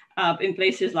states in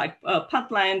places like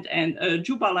Puntland and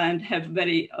Jubaland have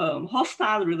very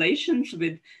hostile relations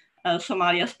with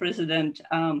Somalia's president,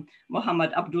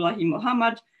 Mohammed Abdullahi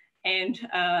Mohammed, and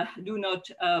do not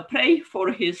pray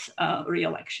for his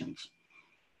re-elections.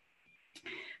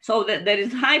 So that there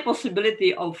is high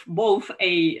possibility of both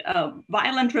a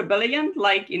violent rebellion,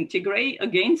 like in Tigray,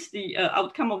 against the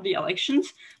outcome of the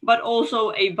elections, but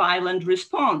also a violent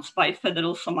response by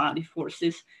federal Somali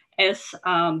forces, as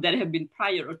there have been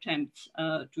prior attempts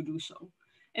to do so.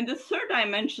 And the third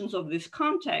dimensions of this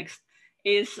context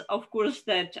is, of course,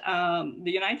 that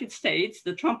the United States,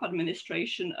 the Trump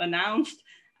administration, announced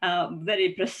very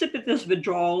precipitous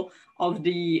withdrawal of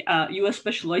the U.S.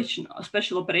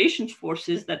 Special Operations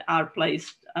Forces that are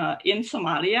placed in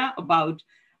Somalia about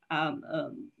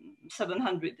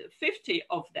 750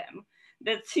 of them.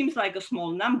 That seems like a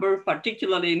small number,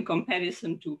 particularly in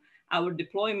comparison to our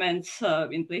deployments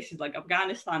in places like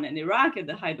Afghanistan and Iraq at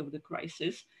the height of the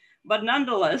crisis. But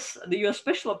nonetheless, the US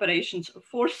Special Operations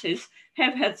Forces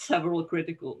have had several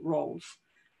critical roles.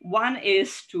 One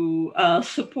is to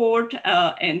support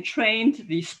and train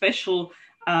the special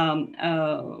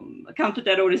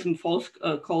counterterrorism force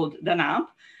called DANAP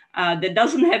that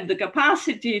doesn't have the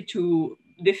capacity to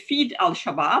defeat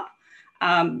Al-Shabaab,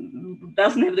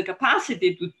 doesn't have the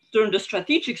capacity to turn the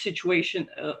strategic situation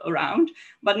around,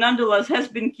 but nonetheless has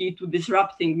been key to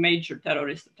disrupting major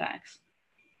terrorist attacks.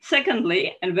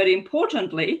 Secondly, and very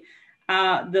importantly,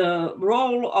 the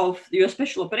role of the US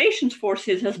Special Operations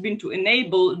Forces has been to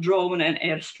enable drone and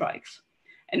airstrikes.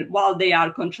 And while they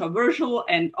are controversial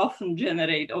and often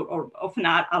generate or often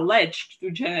are alleged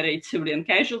to generate civilian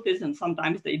casualties, and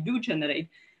sometimes they do generate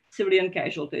civilian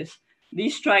casualties,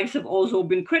 these strikes have also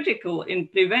been critical in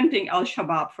preventing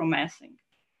Al-Shabaab from massing.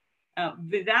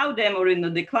 Without them or in the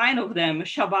decline of them,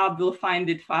 Shabaab will find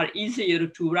it far easier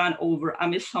to run over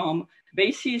AMISOM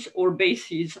bases or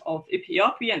bases of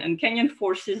Ethiopian and Kenyan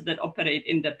forces that operate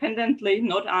independently,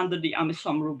 not under the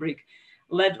AMISOM rubric,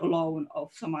 let alone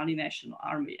of Somali National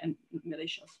Army and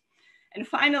militias. And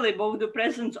finally, both the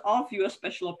presence of US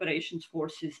Special Operations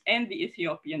Forces and the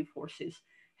Ethiopian forces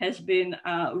has been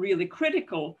really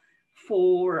critical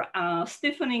for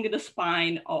stiffening the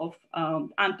spine of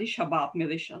anti-Shabaab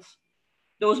militias.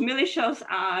 Those militias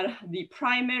are the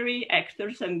primary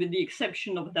actors, and with the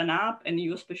exception of DANAP and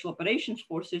US Special Operations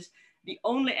Forces, the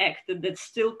only actor that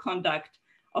still conduct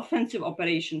offensive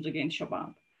operations against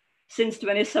Shabaab. Since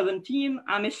 2017,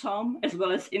 AMISOM, as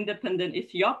well as independent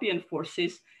Ethiopian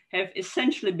forces, have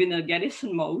essentially been in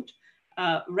garrison mode,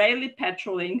 rarely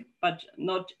patrolling, but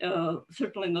not,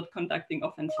 certainly not conducting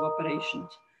offensive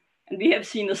operations. And we have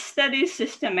seen a steady,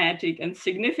 systematic, and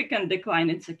significant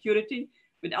decline in security,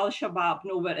 with Al-Shabaab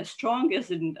nowhere as strong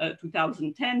as in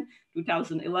 2010,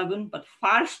 2011, but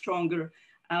far stronger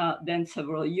than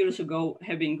several years ago,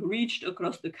 having reached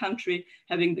across the country,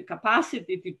 having the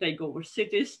capacity to take over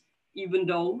cities, even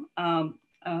though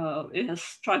it has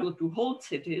struggled to hold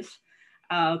cities,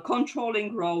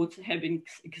 controlling roads, having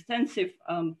extensive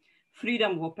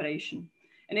freedom of operation.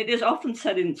 And it is often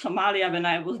said in Somalia, when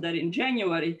I was there in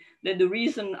January, that the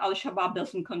reason Al-Shabaab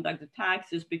doesn't conduct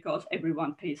attacks is because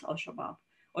everyone pays Al-Shabaab,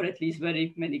 or at least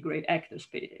very many great actors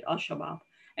pay Al-Shabaab.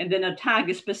 And then attack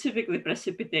is specifically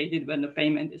precipitated when the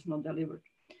payment is not delivered.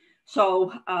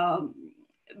 So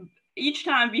each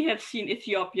time we have seen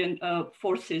Ethiopian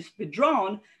forces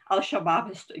withdrawn, Al-Shabaab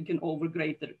has taken over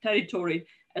greater territory,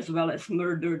 as well as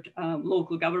murdered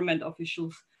local government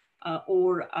officials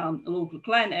or local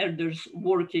clan elders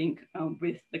working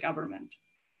with the government.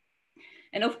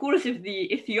 And of course, if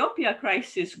the Ethiopia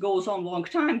crisis goes on a long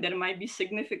time, there might be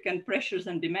significant pressures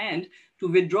and demand to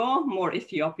withdraw more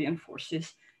Ethiopian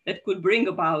forces that could bring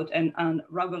about an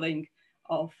unraveling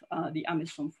of the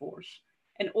AMISOM force.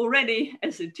 And already,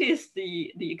 as it is,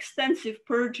 the extensive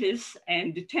purges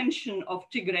and detention of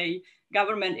Tigray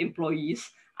government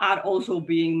employees are also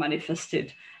being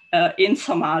manifested in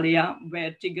Somalia,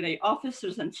 where Tigray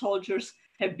officers and soldiers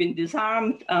have been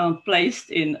disarmed, placed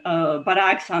in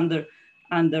barracks under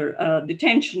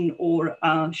detention, or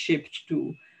shipped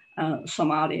to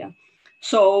Somalia.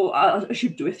 So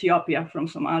shipped to Ethiopia from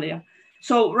Somalia.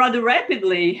 So rather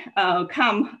rapidly,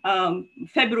 come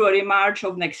February, March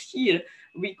of next year,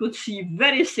 we could see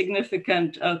very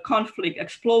significant conflict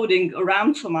exploding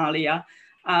around Somalia,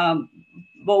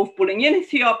 both pulling in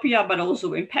Ethiopia, but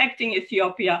also impacting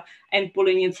Ethiopia and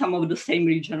pulling in some of the same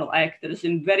regional actors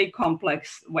in very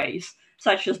complex ways,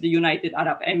 such as the United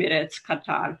Arab Emirates,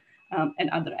 Qatar, and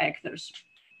other actors.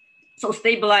 So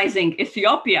stabilizing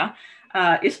Ethiopia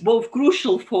is both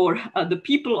crucial for the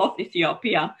people of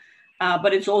Ethiopia,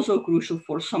 but it's also crucial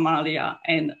for Somalia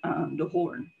and the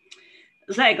Horn.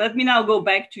 Zach, let me now go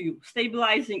back to you.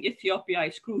 Stabilizing Ethiopia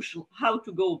is crucial. How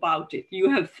to go about it? You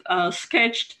have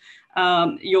sketched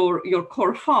your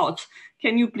core thoughts.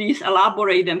 Can you please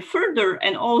elaborate them further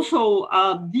and also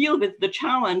deal with the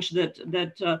challenge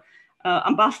that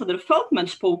Ambassador Feldman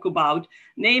spoke about,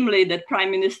 namely that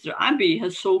Prime Minister Abiy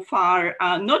has so far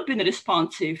not been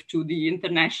responsive to the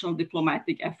international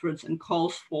diplomatic efforts and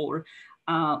calls for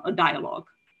a dialogue?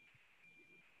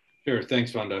 Sure,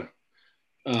 thanks, Vanda.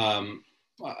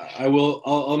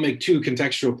 I'll make two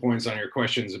contextual points on your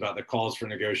questions about the calls for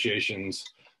negotiations,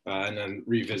 and then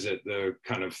revisit the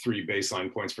kind of three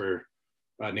baseline points for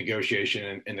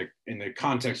negotiation in the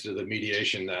context of the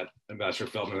mediation that Ambassador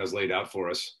Feldman has laid out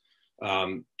for us.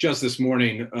 Just this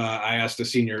morning, I asked a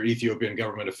senior Ethiopian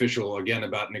government official again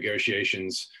about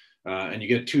negotiations, and you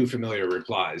get two familiar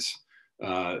replies.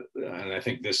 And I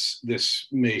think this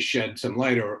may shed some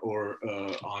light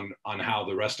on how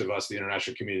the rest of us, the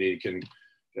international community,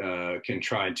 can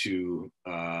try to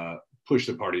push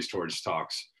the parties towards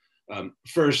talks.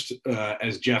 First,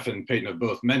 as Jeff and Peyton have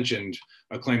both mentioned,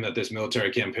 a claim that this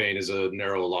military campaign is a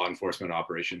narrow law enforcement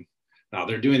operation. Now,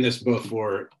 they're doing this both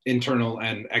for internal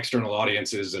and external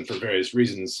audiences and for various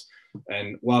reasons.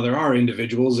 And while there are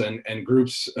individuals and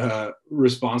groups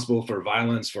responsible for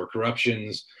violence, for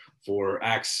corruptions, for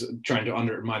acts trying to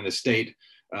undermine the state,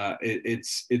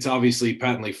 it's obviously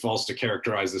patently false to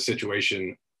characterize the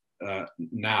situation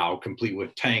now, complete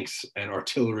with tanks and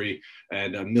artillery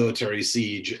and a military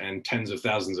siege and tens of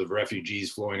thousands of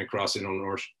refugees flowing across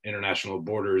international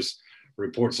borders,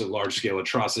 reports of large-scale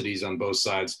atrocities on both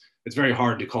sides. It's very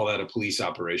hard to call that a police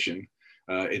operation.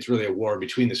 It's really a war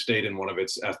between the state and one of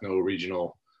its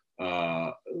ethno-regional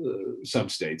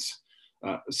substates.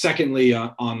 Secondly,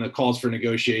 on the calls for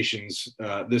negotiations,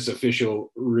 this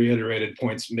official reiterated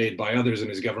points made by others in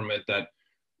his government that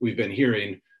we've been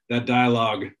hearing, that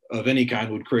dialogue of any kind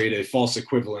would create a false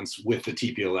equivalence with the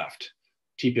TPLF.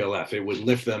 It would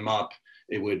lift them up.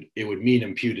 It would mean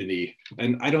impunity.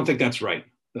 And I don't think that's right.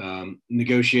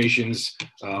 Negotiations,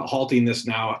 halting this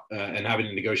now and having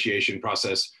a negotiation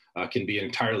process can be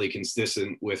entirely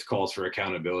consistent with calls for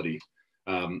accountability.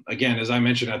 Again, as I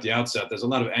mentioned at the outset, there's a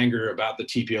lot of anger about the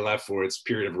TPLF for its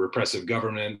period of repressive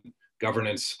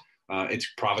governance, its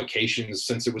provocations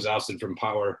since it was ousted from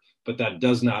power, but that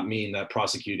does not mean that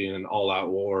prosecuting an all-out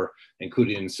war,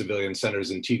 including civilian centers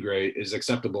in Tigray, is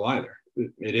acceptable either.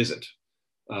 It isn't.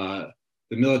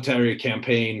 The military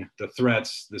campaign, the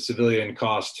threats, the civilian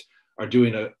cost are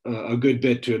doing a good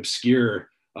bit to obscure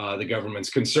the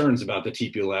government's concerns about the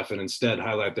TPLF and instead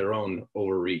highlight their own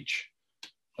overreach.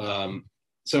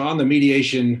 So on the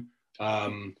mediation,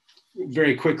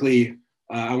 very quickly,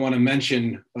 I want to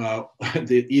mention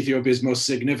Ethiopia's most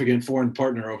significant foreign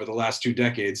partner over the last 2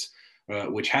 decades,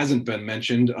 which hasn't been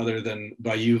mentioned other than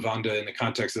by you, Vanda, in the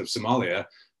context of Somalia,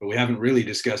 but we haven't really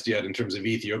discussed yet in terms of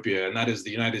Ethiopia, and that is the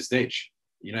United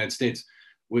States,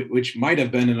 which might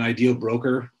have been an ideal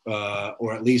broker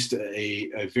or at least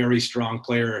a very strong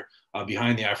player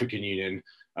behind the African Union,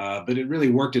 but it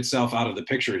really worked itself out of the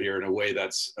picture here in a way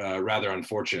that's rather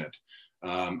unfortunate.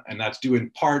 And that's due in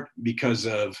part because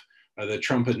of the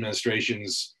Trump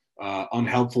administration's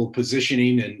unhelpful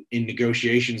positioning in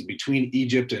negotiations between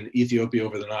Egypt and Ethiopia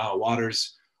over the Nile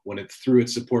waters. When it threw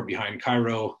its support behind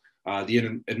Cairo,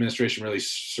 the administration really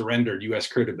surrendered US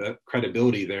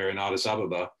credibility there in Addis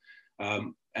Ababa.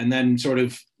 And then sort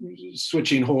of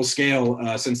switching whole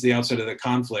scale since the outset of the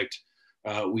conflict,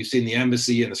 we've seen the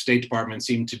embassy and the State Department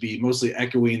seem to be mostly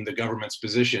echoing the government's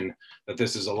position that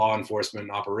this is a law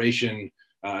enforcement operation,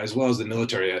 as well as the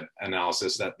military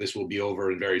analysis that this will be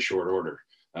over in very short order,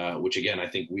 which again, I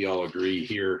think we all agree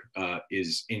here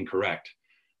is incorrect.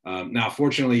 Now,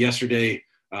 fortunately, yesterday,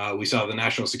 we saw the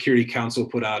National Security Council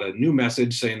put out a new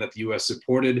message saying that the US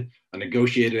supported a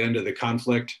negotiated end of the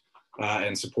conflict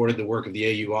and supported the work of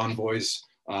the AU envoys.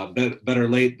 Better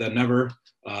late than never.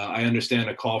 I understand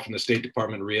a call from the State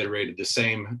Department reiterated the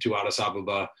same to Addis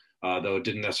Ababa, though it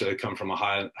didn't necessarily come from a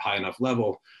high enough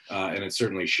level, and it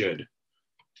certainly should.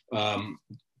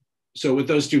 So with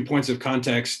those 2 points of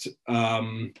context,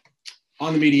 on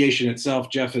the mediation itself,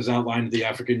 Jeff has outlined the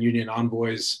African Union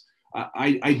envoys.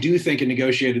 I do think a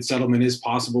negotiated settlement is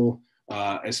possible,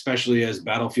 especially as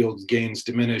battlefield gains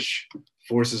diminish,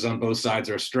 forces on both sides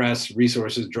are stressed,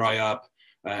 resources dry up,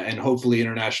 and hopefully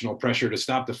international pressure to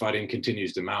stop the fighting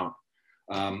continues to mount.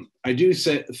 I do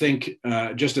think,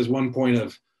 just as one point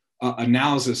of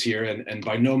analysis here, and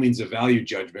by no means a value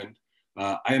judgment,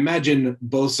 I imagine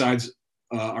both sides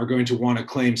are going to want to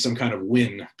claim some kind of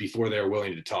win before they're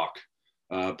willing to talk.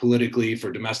 Politically,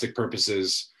 for domestic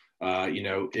purposes,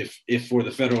 if for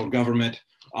the federal government,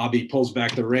 Abiy pulls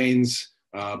back the reins,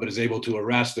 but is able to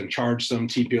arrest and charge some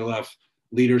TPLF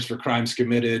leaders for crimes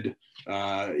committed,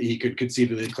 he could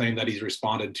conceivably claim that he's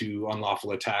responded to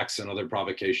unlawful attacks and other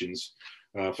provocations.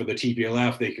 For the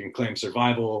TPLF, they can claim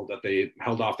survival, that they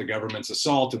held off the government's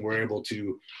assault and were able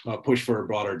to push for a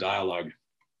broader dialogue.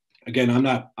 Again,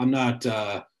 I'm not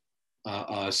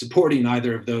supporting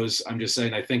either of those. I'm just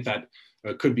saying I think that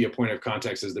could be a point of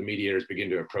context as the mediators begin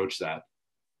to approach that.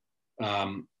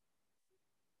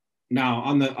 Now,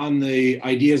 on the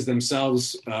ideas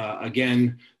themselves,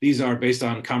 again, these are based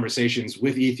on conversations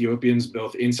with Ethiopians,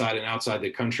 both inside and outside the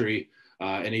country,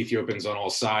 and Ethiopians on all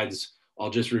sides. I'll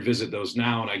just revisit those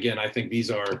now. And again, I think these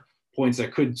are points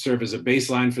that could serve as a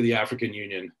baseline for the African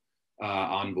Union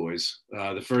envoys.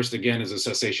 The first, again, is a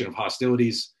cessation of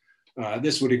hostilities.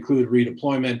 This would include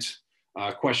redeployment,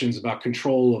 questions about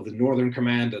control of the Northern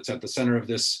Command that's at the center of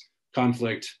this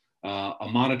conflict, a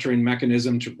monitoring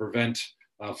mechanism to prevent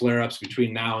flare-ups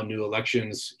between now and new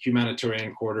elections,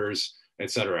 humanitarian quarters,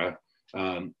 etc.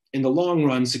 In the long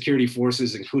run, security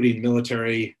forces, including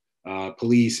military,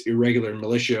 police, irregular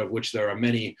militia, of which there are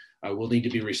many, will need to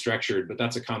be restructured, but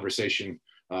that's a conversation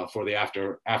for the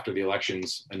after the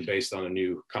elections and based on a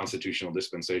new constitutional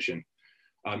dispensation.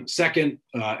 Second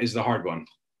is the hard one.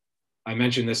 I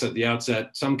mentioned this at the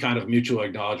outset, some kind of mutual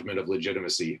acknowledgement of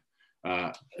legitimacy.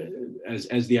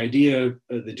 As the idea,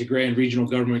 the Tigrayan regional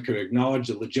government could acknowledge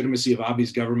the legitimacy of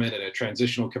Abiy's government in a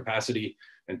transitional capacity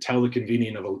until the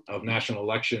convening of national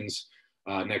elections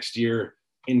next year.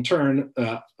 In turn,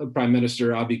 Prime Minister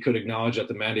Abiy could acknowledge that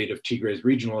the mandate of Tigray's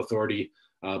regional authority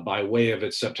by way of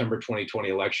its September 2020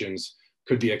 elections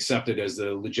could be accepted as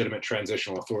the legitimate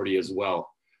transitional authority as well.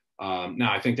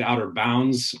 Now, I think the outer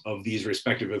bounds of these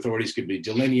respective authorities could be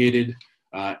delineated.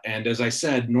 And as I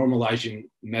said, normalizing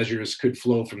measures could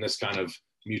flow from this kind of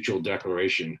mutual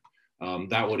declaration.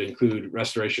 That would include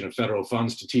restoration of federal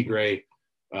funds to Tigray,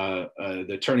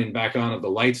 the turning back on of the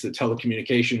lights, the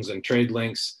telecommunications and trade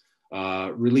links,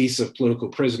 release of political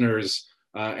prisoners,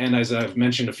 and as I've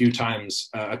mentioned a few times,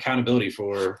 accountability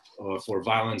for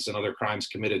violence and other crimes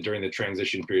committed during the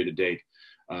transition period to date.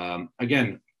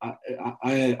 Again,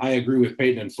 I agree with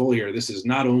Peyton and Full here. This is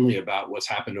not only about what's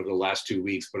happened over the last 2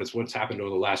 weeks, but it's what's happened over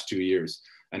the last 2 years,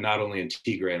 and not only in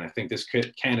Tigray. And I think this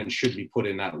can and should be put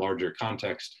in that larger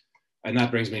context. And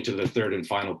that brings me to the third and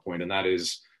final point, and that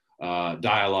is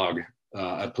dialogue,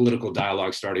 a political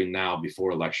dialogue starting now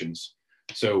before elections.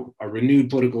 So a renewed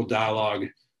political dialogue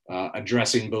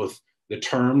addressing both the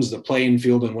terms, the playing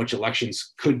field in which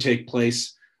elections could take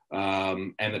place,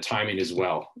 and the timing as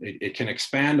well. It can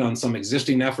expand on some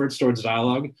existing efforts towards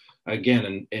dialogue, again,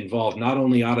 and involve not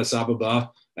only Addis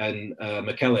Ababa and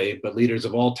Mekelle, but leaders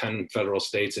of all 10 federal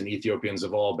states and Ethiopians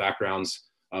of all backgrounds,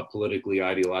 politically,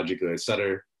 ideologically,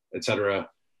 et cetera,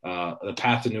 the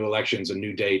path to new elections, a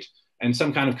new date, and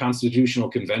some kind of constitutional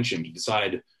convention to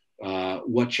decide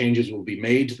what changes will be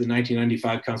made to the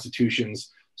 1995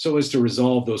 constitutions so as to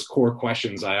resolve those core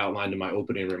questions I outlined in my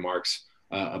opening remarks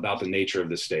about the nature of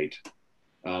the state.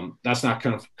 That's not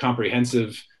kind of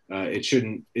comprehensive.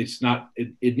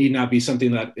 It need not be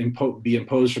something that be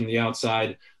imposed from the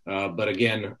outside, but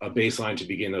again, a baseline to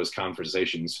begin those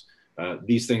conversations.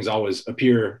 These things always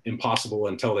appear impossible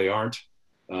until they aren't,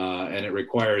 and it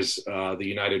requires the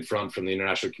united front from the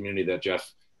international community that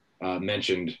Jeff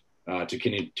mentioned to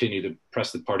continue to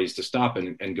press the parties to stop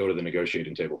and go to the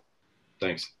negotiating table.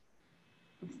 Thanks.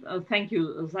 Thank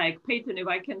you, Zach. Peyton, if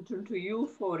I can turn to you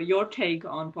for your take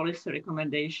on policy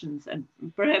recommendations and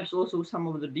perhaps also some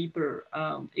of the deeper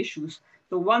issues.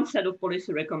 So one set of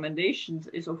policy recommendations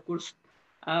is, of course,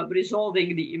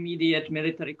 resolving the immediate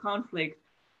military conflict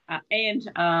and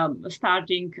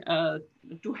starting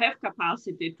to have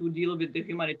capacity to deal with the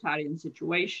humanitarian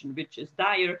situation, which is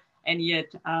dire, and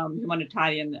yet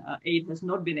humanitarian aid has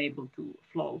not been able to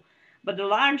flow. But the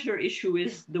larger issue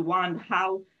is the one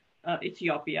how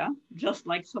Ethiopia, just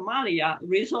like Somalia,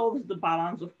 resolves the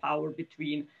balance of power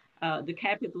between the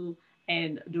capital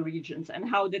and the regions, and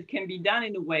how that can be done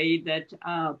in a way that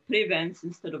prevents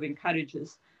instead of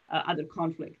encourages other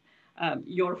conflict.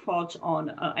 Your thoughts on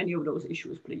any of those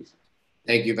issues, please.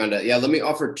 Thank you, Vanda. Yeah, let me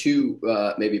offer two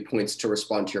maybe points to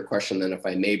respond to your question. Then if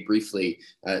I may briefly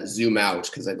zoom out,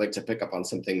 because I'd like to pick up on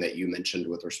something that you mentioned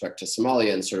with respect to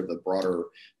Somalia and sort of the broader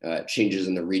changes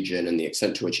in the region and the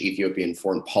extent to which Ethiopian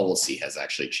foreign policy has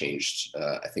actually changed,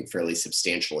 I think, fairly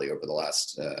substantially over the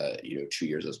last 2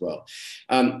 years as well.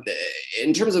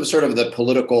 In terms of sort of the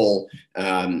political,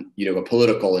 a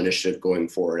political initiative going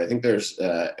forward, I think there's,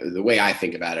 the way I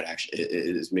think about it actually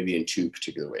is maybe in two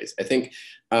particular ways. I think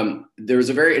there was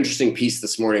a very interesting piece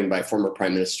this morning by former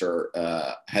Prime Minister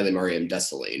Haile Mariam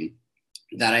Desalegn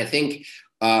that I think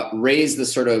raised the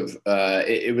sort of,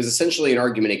 it was essentially an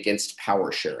argument against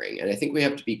power sharing. And I think we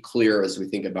have to be clear as we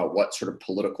think about what sort of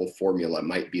political formula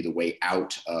might be the way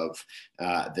out of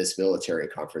this military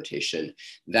confrontation,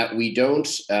 that we don't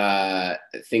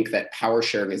think that power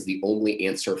sharing is the only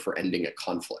answer for ending a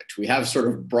conflict. We have sort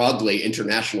of broadly,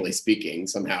 internationally speaking,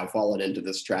 somehow fallen into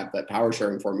this trap that power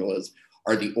sharing formulas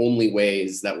are the only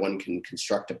ways that one can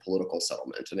construct a political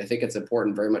settlement. And I think it's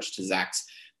important very much to Zach's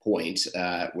point,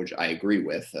 which I agree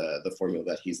with, the formula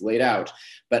that he's laid out.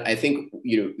 But I think,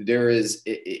 there is,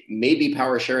 maybe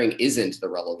power sharing isn't the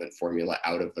relevant formula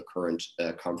out of the current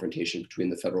confrontation between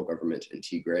the federal government and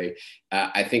Tigray.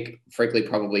 I think, frankly,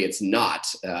 probably it's not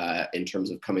in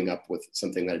terms of coming up with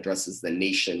something that addresses the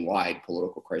nationwide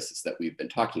political crisis that we've been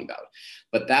talking about.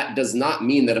 But that does not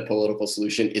mean that a political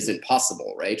solution isn't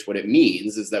possible, right? What it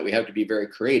means is that we have to be very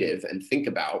creative and think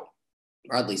about,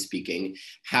 broadly speaking,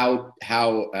 how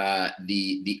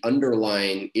the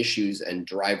underlying issues and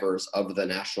drivers of the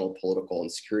national political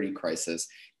and security crisis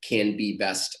can be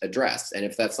best addressed. And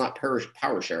if that's not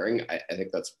power sharing, I think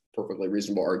that's a perfectly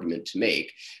reasonable argument to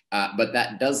make. But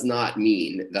that does not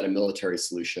mean that a military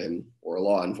solution or a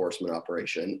law enforcement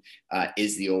operation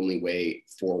is the only way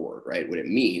forward, right? What it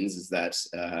means is that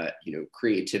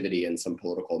creativity and some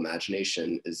political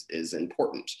imagination is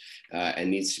important and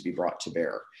needs to be brought to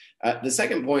bear. The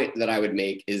second point that I would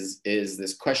make is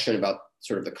this question about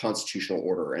sort of the constitutional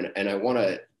order. And I want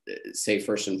to say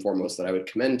first and foremost that I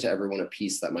would commend to everyone a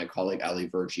piece that my colleague Ali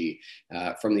Verji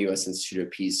from the U.S. Institute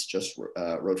of Peace just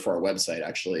wrote for our website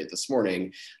actually this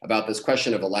morning about this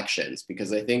question of elections,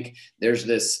 because I think there's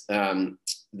this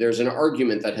there's an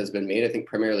argument that has been made, I think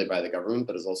primarily by the government,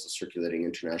 but is also circulating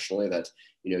internationally, that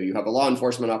you have a law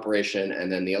enforcement operation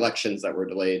and then the elections that were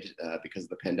delayed because of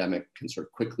the pandemic can sort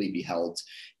of quickly be held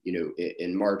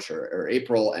in March or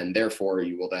April, and therefore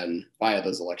you will then, via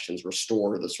those elections,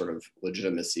 restore the sort of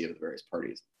legitimacy of the various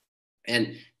parties.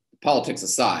 And politics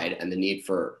aside, and the need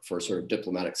for sort of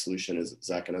diplomatic solution, as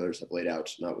Zach and others have laid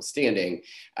out, notwithstanding,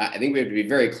 I think we have to be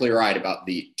very clear-eyed about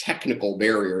the technical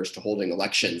barriers to holding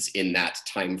elections in that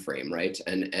time frame, right?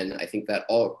 And I think that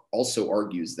also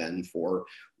argues then for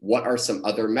what are some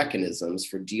other mechanisms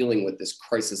for dealing with this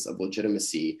crisis of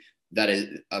legitimacy that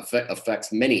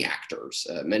affects many actors,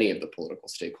 many of the political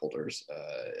stakeholders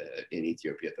in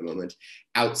Ethiopia at the moment,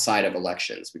 outside of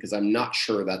elections, because I'm not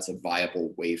sure that's a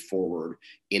viable way forward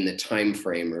in the time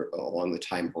frame or along the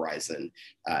time horizon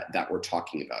that we're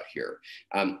talking about here.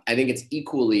 I think it's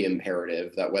equally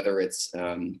imperative that whether it's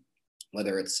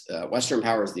Western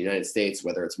powers, the United States,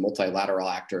 whether it's multilateral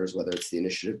actors, whether it's the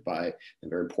initiative by a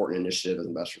very important initiative, as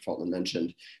Ambassador Feltman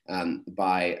mentioned,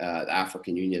 by the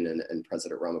African Union and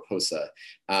President Ramaphosa,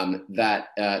 that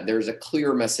there's a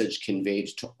clear message conveyed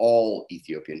to all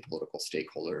Ethiopian political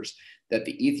stakeholders that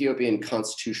the Ethiopian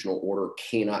constitutional order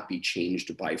cannot be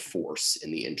changed by force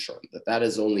in the interim, that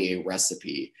is only a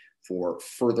recipe for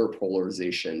further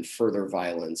polarization, further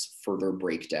violence, further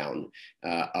breakdown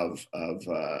of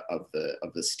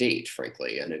the state,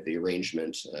 frankly, and of the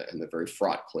arrangement and the very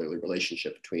fraught, clearly,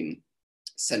 relationship between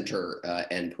center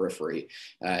and periphery.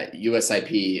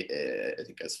 USIP, I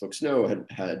think as folks know,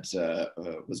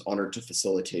 was honored to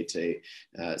facilitate a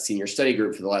senior study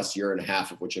group for the last year and a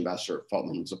half, of which Ambassador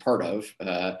Feltman was a part of,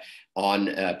 on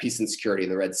peace and security in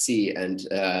the Red Sea. And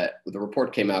the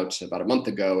report came out about a month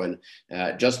ago, and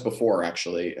just before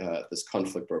actually this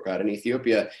conflict broke out in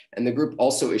Ethiopia. And the group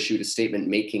also issued a statement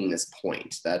making this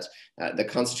point that the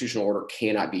constitutional order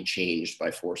cannot be changed by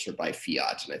force or by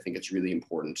fiat. And I think it's really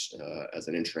important as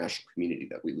an international community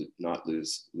that we not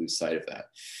lose sight of that.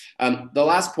 The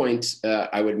last point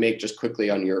I would make just quickly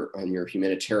on your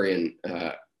humanitarian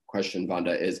question,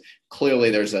 Vanda, is clearly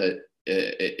there's a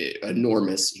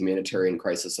enormous humanitarian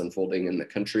crisis unfolding in the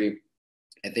country.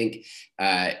 I think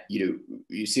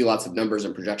you see lots of numbers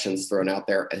and projections thrown out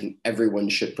there. I think everyone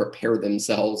should prepare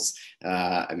themselves.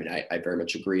 I mean, I very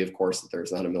much agree, of course, that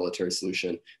there's not a military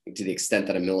solution. I think to the extent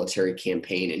that a military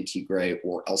campaign in Tigray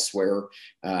or elsewhere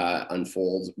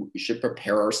unfolds, we should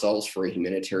prepare ourselves for a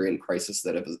humanitarian crisis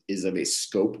that is of a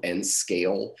scope and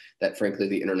scale that, frankly,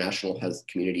 the international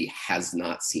community has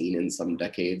not seen in some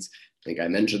decades. I think I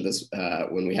mentioned this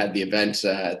when we had the event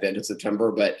at the end of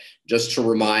September, but just to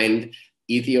remind,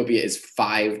 Ethiopia is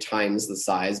 5 times the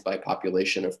size by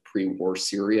population of pre-war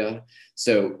Syria.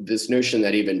 So this notion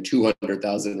that even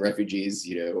 200,000 refugees,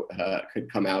 could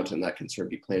come out and that can sort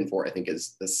of be planned for, I think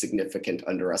is a significant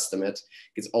underestimate.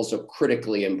 It's also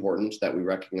critically important that we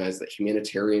recognize that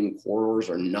humanitarian corridors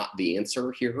are not the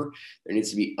answer here. There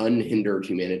needs to be unhindered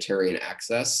humanitarian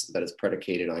access that is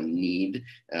predicated on need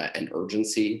and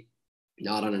urgency,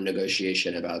 not on a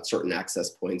negotiation about certain access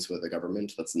points with the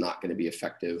government. That's not going to be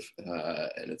effective,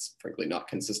 and it's frankly not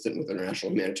consistent with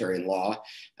international humanitarian law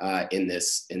in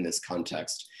this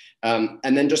context. And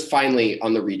then just finally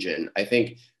on the region, I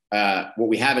think what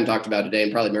we haven't talked about today,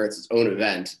 and probably merits its own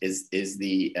event, is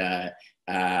the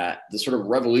sort of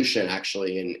revolution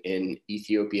actually in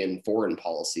Ethiopian foreign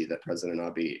policy that Prime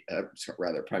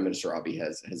Minister Abiy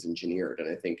has engineered.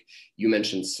 And I think you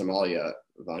mentioned Somalia,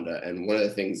 Vanda. And one of the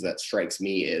things that strikes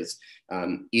me is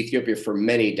Ethiopia for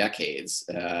many decades,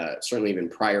 certainly even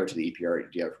prior to the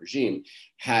EPRDF regime,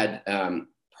 had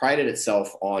prided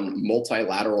itself on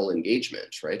multilateral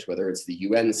engagement, right? Whether it's the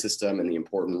UN system and the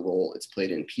important role it's played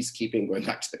in peacekeeping, going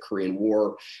back to the Korean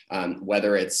War,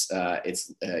 whether it's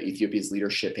Ethiopia's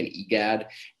leadership in IGAD,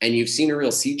 and you've seen a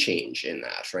real sea change in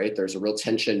that, right? There's a real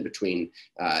tension between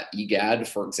IGAD,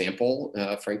 for example,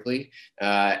 frankly,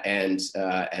 and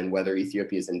whether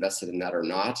Ethiopia is invested in that or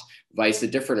not, vice a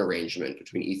different arrangement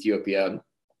between Ethiopia,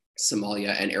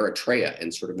 Somalia, and Eritrea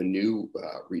in sort of a new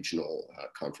regional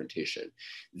confrontation.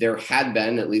 There had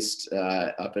been, at least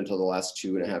up until the last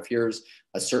 2.5 years,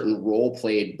 a certain role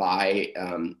played by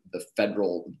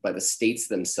the states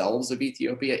themselves of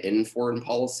Ethiopia in foreign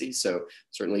policy. So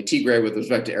certainly Tigray with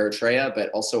respect to Eritrea, but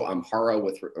also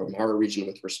Amhara region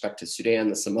with respect to Sudan,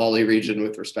 the Somali region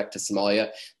with respect to Somalia.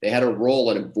 They had a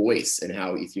role and a voice in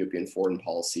how Ethiopian foreign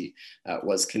policy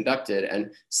was conducted.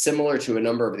 And similar to a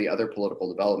number of the other political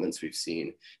developments we've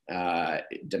seen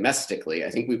domestically, I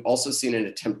think we've also seen an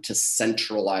attempt to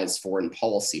centralize foreign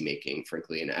policy making,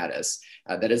 frankly, in Addis,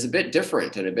 that is a bit different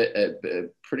and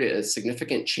a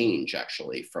significant change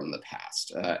actually from the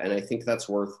past. And I think that's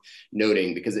worth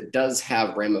noting because it does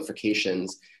have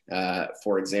ramifications,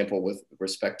 for example, with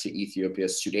respect to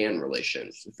Ethiopia-Sudan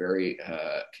relations, a very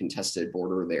contested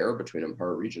border there between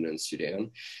Amhara region and Sudan.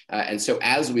 And so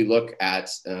as we look at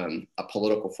a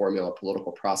political formula, a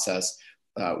political process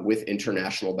with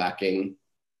international backing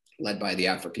led by the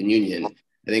African Union,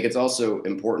 I think it's also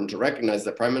important to recognize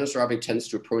that Prime Minister Abiy tends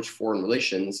to approach foreign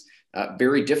relations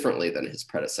very differently than his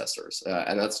predecessors.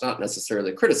 And that's not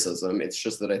necessarily criticism. It's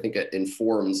just that I think it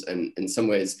informs and in some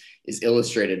ways is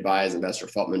illustrated by, as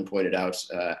Ambassador Feltman pointed out,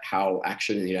 how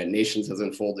action in the United Nations has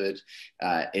unfolded.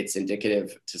 It's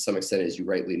indicative to some extent, as you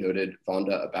rightly noted,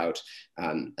 Vanda, about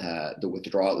the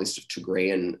withdrawal, at least of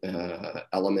Tigrayan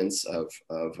elements of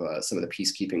some of the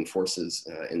peacekeeping forces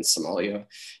in Somalia.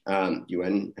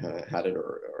 UN had it,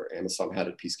 or AMISOM had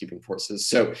it, peacekeeping forces.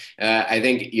 So I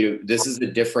think this is the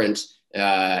different,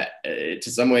 to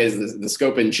some ways, the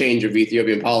scope and change of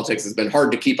Ethiopian politics has been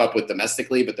hard to keep up with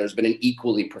domestically, but there's been an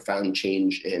equally profound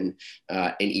change in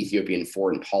Ethiopian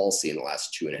foreign policy in the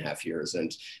last 2.5 years.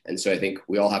 And so I think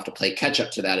we all have to play catch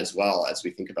up to that as well as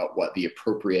we think about what the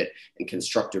appropriate and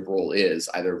constructive role is,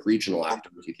 either of regional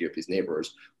actors, Ethiopia's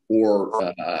neighbors,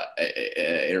 or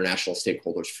international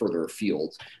stakeholders further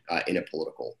afield in a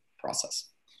political process.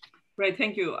 Right,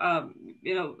 thank you.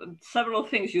 Several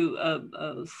things you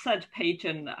said,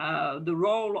 Peyton. The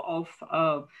role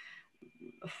of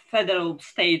federal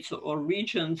states or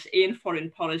regions in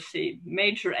foreign policy,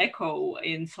 major echo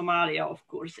in Somalia, of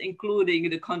course, including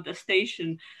the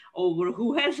contestation over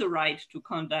who has a right to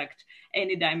conduct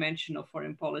any dimension of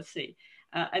foreign policy.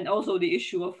 And also the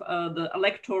issue of the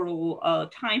electoral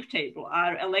timetable.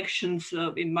 Are elections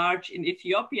in March in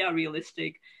Ethiopia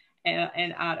realistic?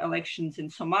 And our elections in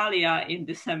Somalia in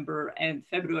December and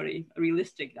February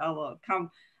realistic? I'll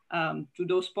come to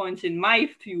those points in my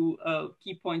few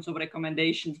key points of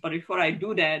recommendations. But before I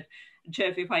do that,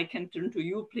 Jeff, if I can turn to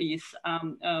you, please,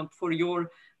 for your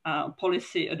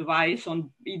policy advice on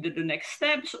either the next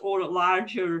steps or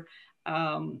larger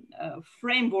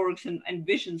frameworks and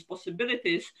visions,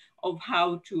 possibilities of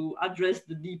how to address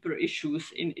the deeper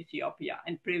issues in Ethiopia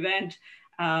and prevent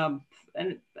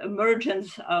an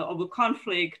emergence of a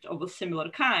conflict of a similar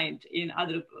kind in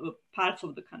other parts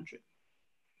of the country.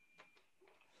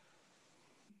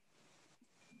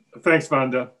 Thanks,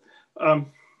 Vanda.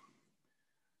 I've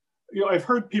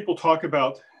heard people talk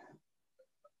about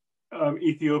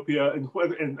Ethiopia and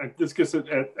this gets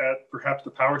at perhaps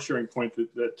the power sharing point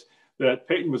that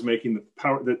Peyton was making,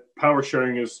 that power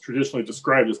sharing is traditionally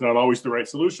described as not always the right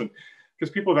solution.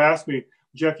 Because people have asked me,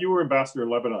 Jeff, you were ambassador in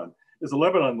Lebanon. Is a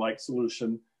Lebanon-like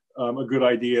solution a good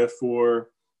idea for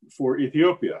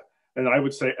Ethiopia? And I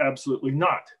would say absolutely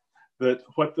not. That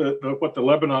what the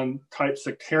Lebanon-type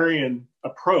sectarian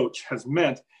approach has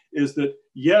meant is that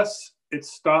yes, it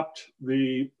stopped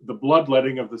the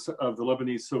bloodletting of the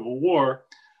Lebanese civil war,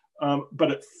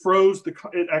 but it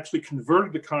it actually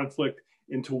converted the conflict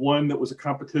into one that was a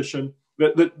competition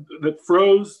that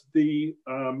froze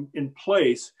in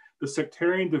place the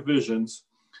sectarian divisions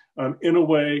in a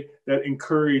way that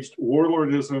encouraged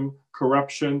warlordism,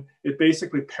 corruption. It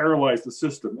basically paralyzed the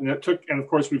system, and of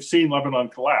course, we've seen Lebanon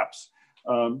collapse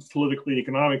politically,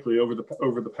 economically over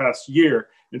the past year.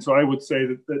 And so, I would say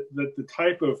that the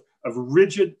type of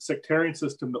rigid sectarian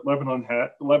system that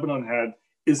Lebanon had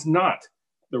is not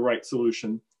the right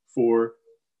solution for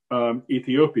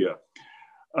Ethiopia.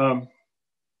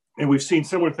 And we've seen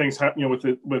similar things happen, with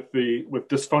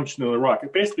dysfunction in Iraq.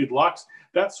 It basically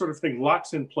that sort of thing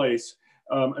locks in place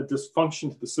a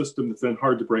dysfunction to the system that's then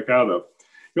hard to break out of.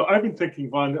 I've been thinking,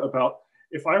 Vanda, about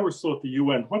if I were still at the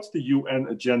UN, what's the UN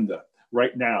agenda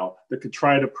right now that could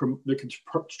try to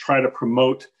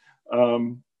promote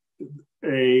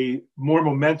a more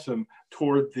momentum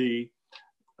toward the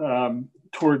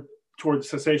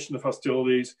cessation of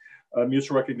hostilities,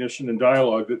 mutual recognition, and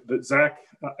dialogue that Zach,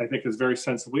 I think, has very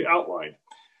sensibly outlined.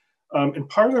 And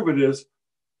part of it is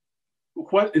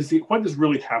what is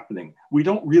really happening. We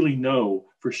don't really know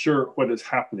for sure what is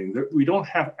happening. We don't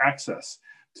have access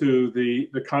to the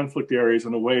conflict areas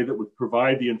in a way that would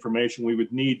provide the information we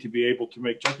would need to be able to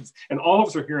make judgments. And all of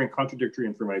us are hearing contradictory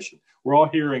information. We're all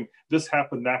hearing this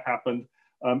happened, that happened,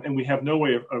 and we have no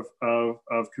way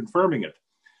of confirming it.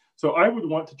 So I would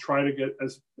want to try to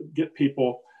get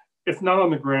people, if not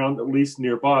on the ground, at least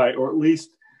nearby, or at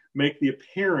least make the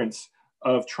appearance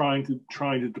of trying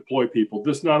to deploy people.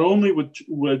 This not only would,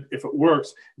 if it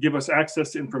works, give us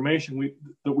access to information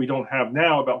that we don't have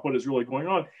now about what is really going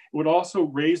on, it would also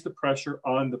raise the pressure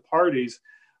on the parties,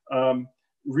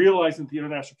 realizing that the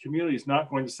international community is not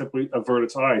going to simply avert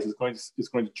its eyes. It's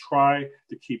going to try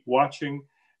to keep watching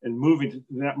and moving.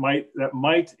 That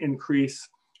might increase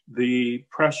the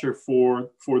pressure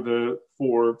for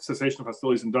cessation of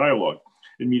hostilities and dialogue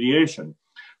and mediation.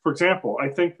 For example, I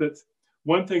think that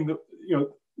one thing that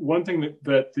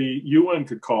the UN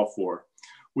could call for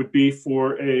would be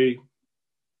for a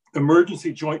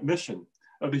emergency joint mission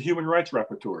of the human rights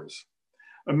rapporteurs.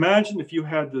 Imagine if you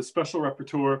had the special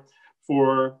rapporteur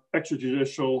for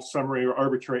extrajudicial, summary, or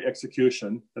arbitrary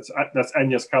execution, that's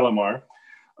Agnes Kalamar,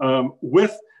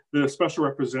 with the special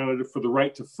representative for the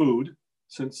right to food,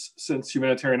 since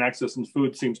humanitarian access and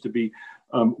food seems to be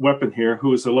weapon here,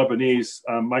 who is a Lebanese,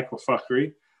 Michael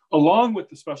Fakhri, along with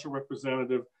the special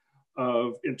representative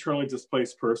of internally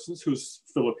displaced persons, who's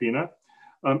Filipina,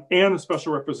 and the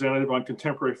special representative on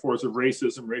contemporary forms of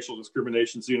racism, racial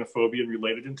discrimination, xenophobia, and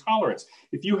related intolerance.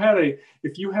 If you had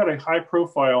a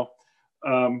high-profile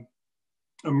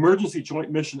emergency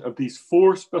joint mission of these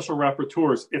 4 special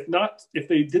rapporteurs, if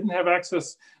they didn't have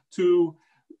access to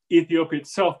Ethiopia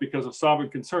itself because of sovereign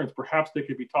concerns, perhaps they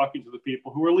could be talking to the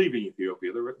people who are leaving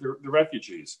Ethiopia, the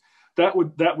refugees. That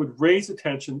would raise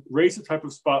attention, raise the type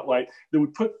of spotlight that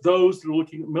would put those that are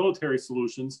looking at military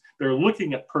solutions, that are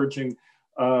looking at purging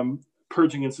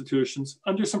institutions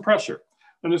under some pressure.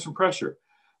 And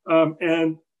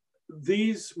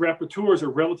these rapporteurs are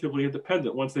relatively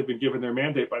independent once they've been given their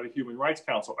mandate by the Human Rights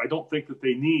Council. I don't think that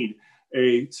they need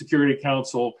a Security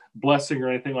Council blessing or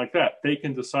anything like that. They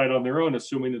can decide on their own,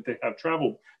 assuming that they have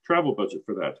travel budget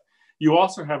for that. You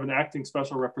also have an acting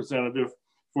special representative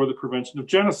for the prevention of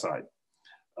genocide,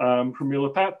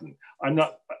 Pramila Patten.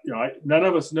 None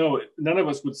of us know it. None of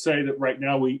us would say that right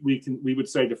now we would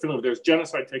say definitively there's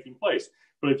genocide taking place.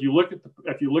 But if you look at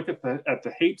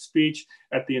the hate speech,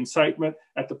 at the incitement,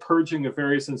 at the purging of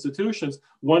various institutions,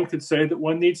 one could say that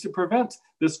one needs to prevent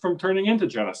this from turning into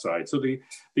genocide. So the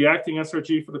acting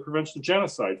SRG for the prevention of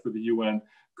genocide for the UN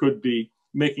could be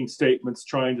making statements,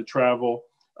 trying to travel,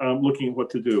 looking at what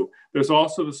to do. There's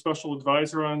also the special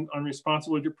advisor on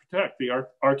responsibility to protect, the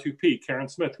R2P, Karen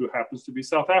Smith, who happens to be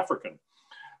South African.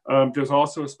 There's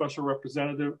also a special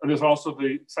representative, and there's also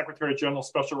the Secretary General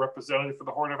Special Representative for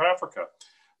the Horn of Africa.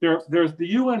 The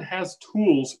UN has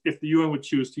tools if the UN would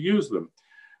choose to use them.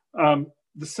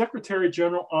 The Secretary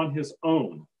General on his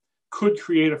own could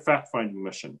create a fact-finding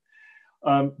mission.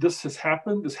 This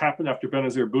happened after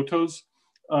Benazir Bhutto's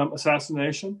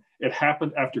assassination. It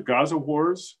happened after Gaza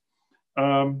wars,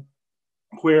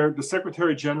 where the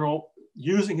Secretary General,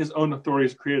 using his own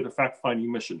authorities, created a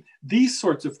fact-finding mission. These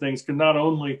sorts of things can not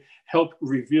only help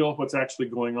reveal what's actually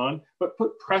going on, but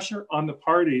put pressure on the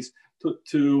parties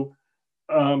to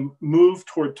move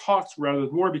toward talks rather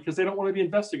than war, because they don't want to be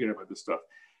investigated by this stuff.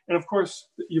 And of course,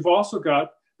 you've also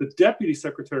got the Deputy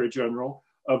Secretary General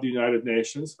of the United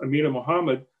Nations, Amina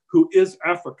Mohammed, who is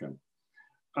African,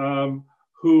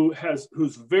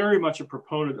 who's very much a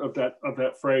proponent of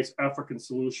that phrase, African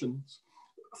solutions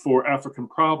for African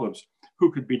problems,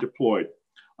 who could be deployed.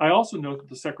 I also note that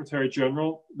the Secretary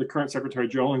General, the current Secretary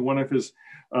General, in one of his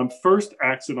first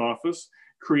acts in office,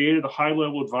 created a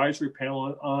high-level advisory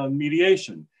panel on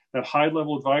mediation. That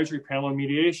high-level advisory panel on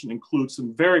mediation includes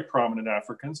some very prominent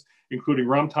Africans, including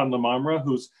Ramtan Lamamra,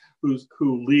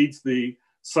 who leads the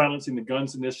Silencing the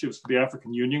Guns initiatives for the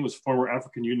African Union, was former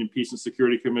African Union Peace and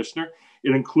Security Commissioner.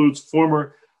 It includes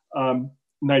former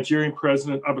Nigerian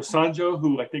President Obasanjo,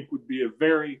 who I think would be a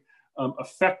very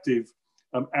effective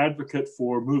advocate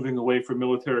for moving away from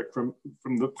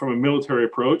a military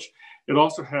approach. It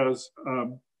also has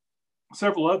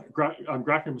several other,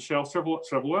 Gracchus Michel,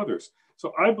 several others.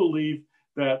 So I believe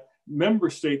that member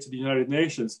states of the United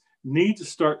Nations need to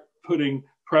start putting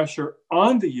pressure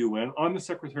on the UN, on the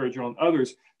Secretary General and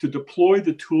others to deploy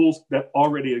the tools that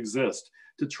already exist,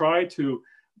 to try to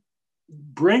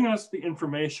bring us the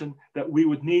information that we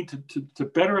would need to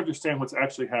better understand what's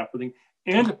actually happening,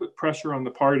 and to put pressure on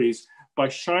the parties by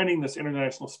shining this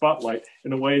international spotlight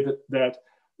in a way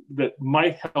that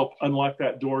might help unlock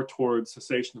that door towards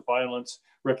cessation of violence,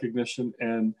 recognition,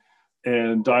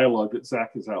 and dialogue that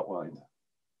Zach has outlined.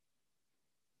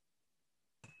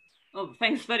 Oh,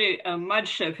 thanks very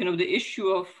much. The issue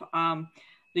of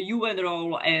the UN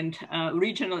role and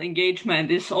regional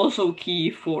engagement is also key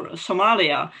for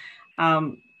Somalia,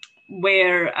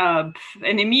 where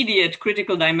an immediate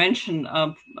critical dimension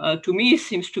to me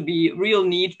seems to be real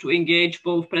need to engage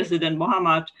both President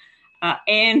Mohammed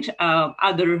and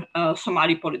other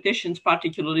Somali politicians,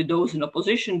 particularly those in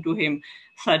opposition to him,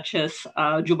 such as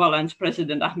Jubaland's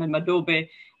President Ahmed Madobe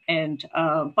and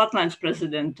Puntland's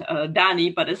President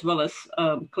Dani, but as well as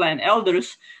clan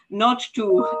elders, not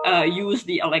to use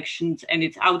the elections and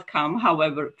its outcome,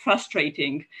 however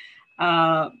frustrating,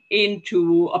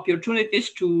 into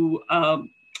opportunities to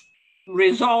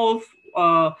resolve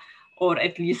or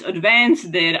at least advance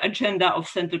their agenda of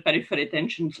center-periphery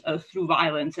tensions through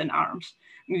violence and arms.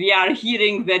 We are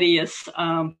hearing various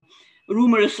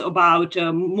rumors about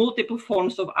multiple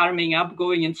forms of arming up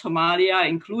going in Somalia,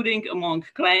 including among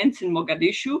clans in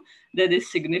Mogadishu. That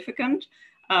is significant.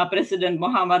 President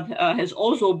Mohammed has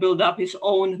also built up his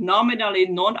own nominally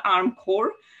non-armed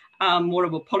corps, more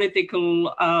of a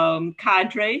political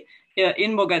cadre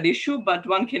in Mogadishu, but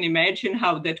one can imagine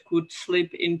how that could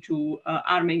slip into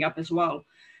arming up as well.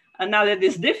 And now that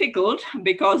is difficult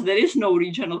because there is no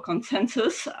regional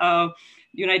consensus.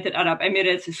 United Arab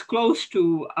Emirates is close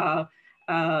to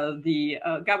the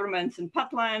governments in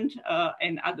Puntland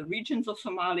and other regions of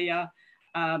Somalia.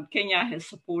 Kenya has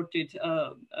supported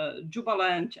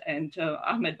Jubaland and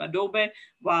Ahmed Madobe,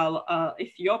 while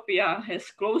Ethiopia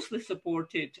has closely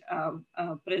supported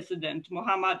President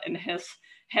Mohammed and has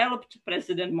helped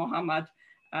President Mohammed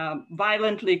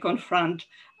violently confront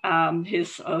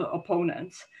his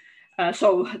opponents.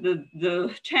 So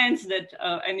the chance that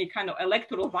any kind of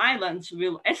electoral violence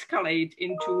will escalate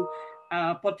into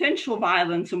potential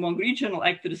violence among regional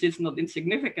actors is not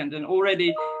insignificant. And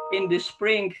already in the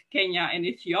spring, Kenya and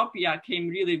Ethiopia came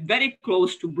really very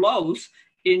close to blows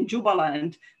in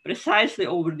Jubaland, precisely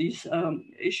over these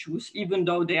issues, even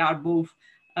though they are both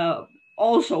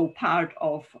also part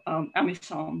of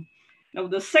AMISOM. Now,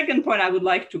 the second point I would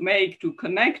like to make to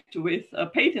connect with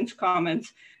Peyton's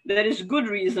comments, there is good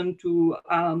reason to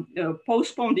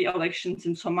postpone the elections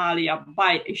in Somalia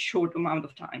by a short amount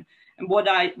of time. And what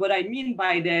I mean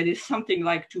by that is something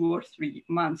like 2 or 3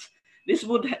 months. This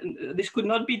could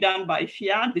not be done by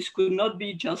fiat. This could not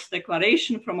be just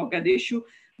declaration from Mogadishu,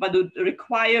 but would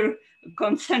require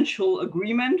consensual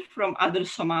agreement from other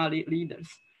Somali leaders.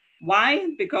 Why?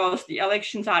 Because the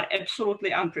elections are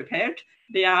absolutely unprepared.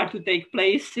 They are to take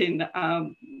place in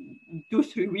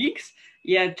 2-3 weeks,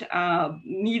 yet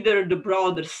neither the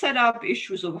broader setup,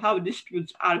 issues of how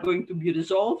disputes are going to be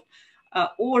resolved,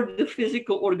 or the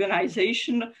physical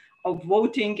organization of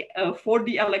voting for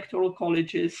the electoral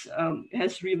colleges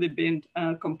has really been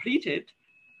completed.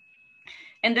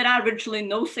 And there are virtually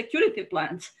no security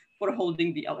plans for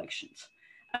holding the elections.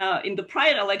 In the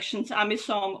prior elections,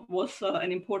 AMISOM was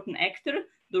an important actor.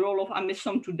 The role of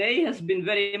AMISOM today has been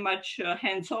very much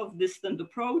hands-off, distant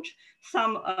approach.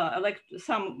 Some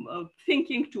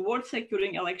thinking towards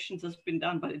securing elections has been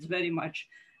done, but it's very much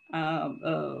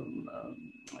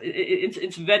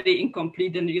it's very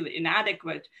incomplete and really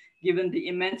inadequate given the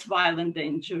immense violent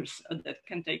dangers that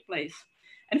can take place.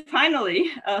 And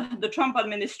finally, the Trump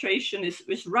administration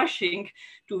is rushing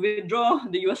to withdraw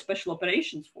the US Special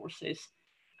Operations Forces.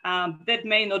 That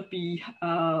may not be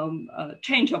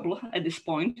changeable at this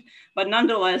point, but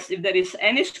nonetheless, if there is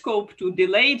any scope to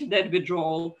delay that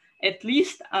withdrawal, at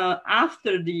least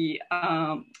after the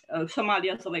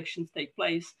Somalia's elections take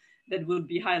place, that would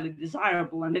be highly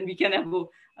desirable. And then we can have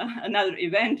another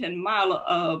event in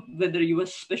Mal, whether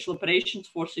US Special Operations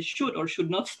Forces should or should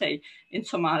not stay in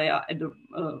Somalia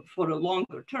for a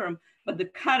longer term. But the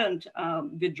current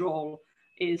withdrawal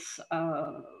is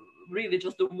really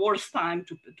just the worst time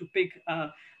to pick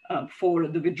for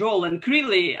the withdrawal, and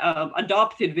clearly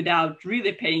adopted without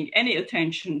really paying any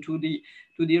attention to the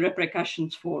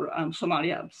repercussions for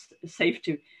Somalia's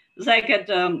safety. Zach had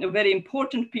a very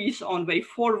important piece on way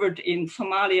forward in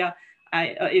Somalia.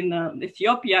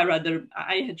 Ethiopia, rather,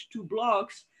 I had 2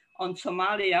 blogs on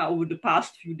Somalia over the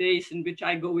past few days in which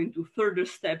I go into further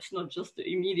steps, not just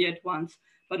the immediate ones,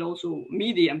 but also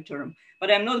medium term.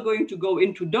 But I'm not going to go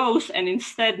into those, and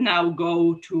instead now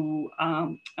go to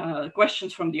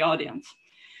questions from the audience.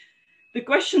 The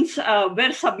questions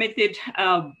were submitted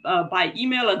by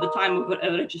email at the time of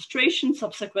registration,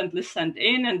 subsequently sent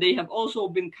in, and they have also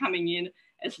been coming in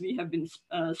as we have been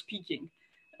speaking.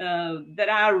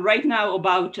 There are right now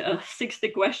about 60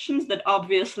 questions that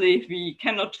obviously we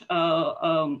cannot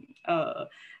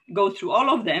go through all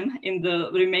of them in the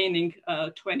remaining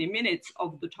 20 minutes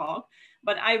of the talk,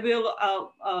 but I will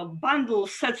bundle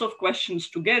sets of questions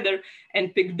together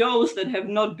and pick those that have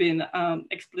not been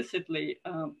explicitly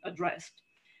addressed.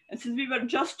 And since we were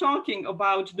just talking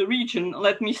about the region,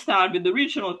 let me start with the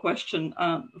regional question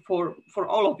for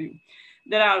all of you.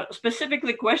 There are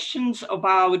specifically questions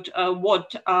about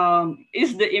what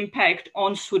is the impact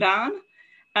on Sudan,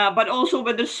 but also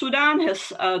whether Sudan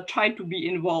has tried to be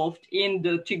involved in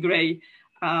the Tigray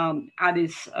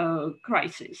Addis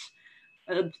crisis.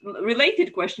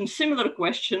 Related question, similar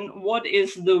question, what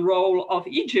is the role of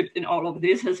Egypt in all of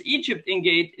this? Has Egypt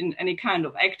engaged in any kind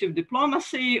of active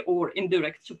diplomacy or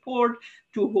indirect support?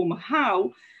 To whom,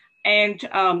 how? And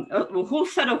a whole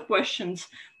set of questions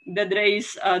that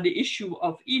raise the issue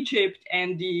of Egypt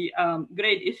and the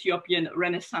Great Ethiopian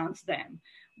Renaissance Dam.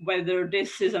 Whether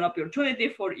this is an opportunity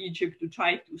for Egypt to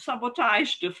try to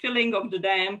sabotage the filling of the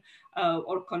dam,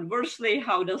 or conversely,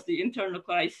 how does the internal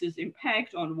crisis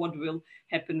impact on what will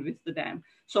happen with the dam?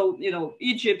 So, you know,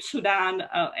 Egypt, Sudan,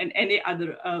 and any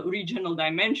other regional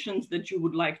dimensions that you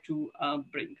would like to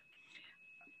bring.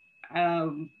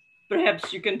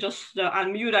 Perhaps you can just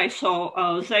unmute. I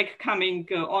saw Zach coming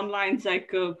online. Zach,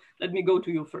 let me go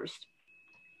to you first.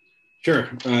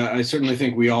 Sure. I certainly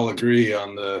think we all agree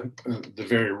on the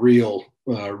very real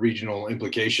regional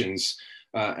implications.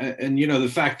 And, you know, the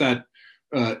fact that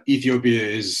Ethiopia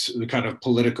is the kind of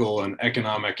political and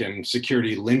economic and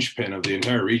security linchpin of the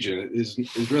entire region is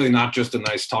really not just a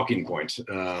nice talking point.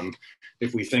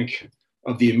 If we think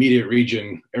of the immediate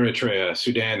region, Eritrea,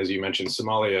 Sudan, as you mentioned,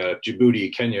 Somalia,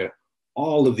 Djibouti, Kenya,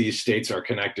 all of these states are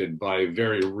connected by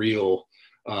very real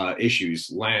issues: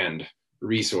 land,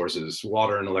 resources,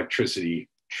 water and electricity,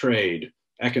 trade,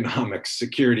 economics,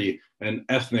 security, and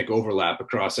ethnic overlap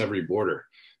across every border.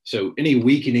 So any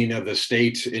weakening of the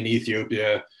state in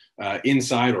Ethiopia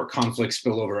inside or conflict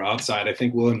spillover outside, I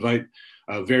think will invite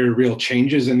very real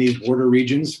changes in these border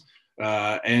regions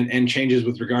and changes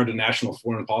with regard to national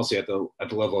foreign policy at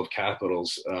the level of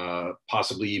capitals,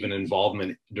 possibly even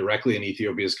involvement directly in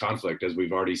Ethiopia's conflict, as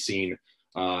we've already seen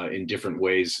in different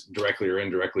ways, directly or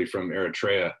indirectly from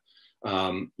Eritrea.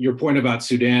 Your point about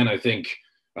Sudan, I think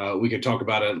we could talk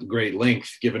about at great length,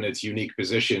 given its unique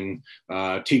position.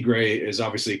 Tigray is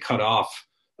obviously cut off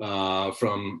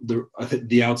from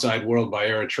the outside world by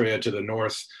Eritrea to the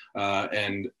north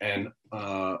and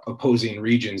opposing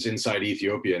regions inside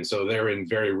Ethiopia. And so they're in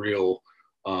very real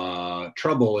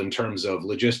trouble in terms of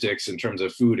logistics, in terms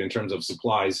of food, in terms of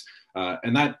supplies.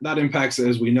 And that impacts,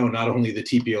 as we know, not only the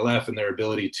TPLF and their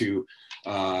ability to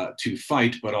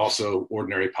fight, but also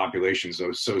ordinary populations.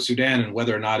 So Sudan, and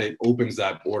whether or not it opens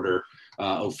that border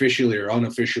officially or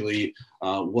unofficially,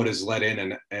 what is let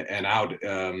in and out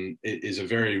is a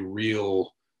very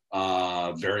real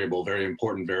variable, very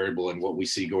important variable in what we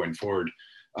see going forward.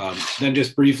 Then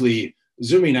just briefly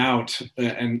zooming out,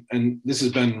 and this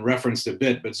has been referenced a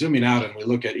bit, but zooming out and we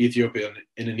look at Ethiopia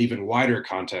in an even wider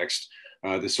context,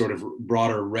 this sort of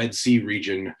broader Red Sea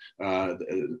region,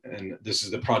 and this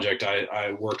is the project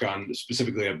I work on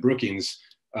specifically at Brookings.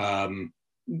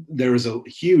 There is a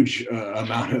huge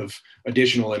amount of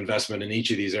additional investment in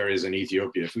each of these areas in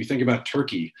Ethiopia. If we think about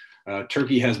Turkey,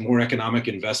 Turkey has more economic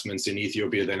investments in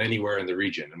Ethiopia than anywhere in the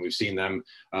region, and we've seen them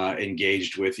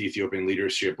engaged with Ethiopian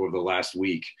leadership over the last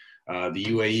week. The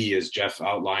UAE, as Jeff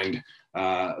outlined,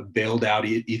 bailed out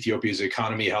Ethiopia's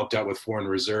economy, helped out with foreign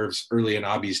reserves. Early in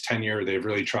Abiy's tenure, they've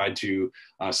really tried to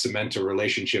cement a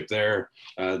relationship there.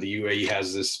 The UAE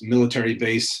has this military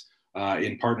base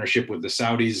in partnership with the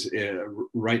Saudis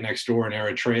right next door in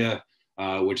Eritrea,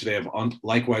 which they have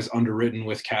likewise underwritten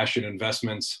with cash and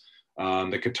investments.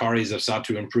 The Qataris have sought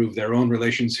to improve their own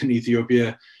relations in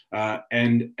Ethiopia,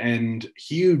 and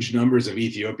huge numbers of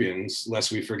Ethiopians,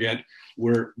 lest we forget,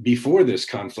 were before this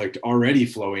conflict already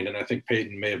flowing, and I think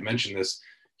Peyton may have mentioned this,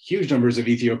 huge numbers of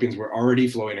Ethiopians were already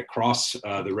flowing across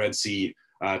the Red Sea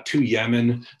to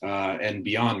Yemen and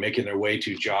beyond, making their way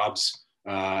to jobs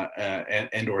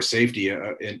and or safety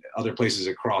in other places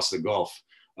across the Gulf.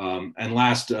 And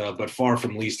last, but far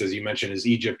from least, as you mentioned, is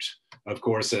Egypt, of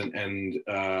course, and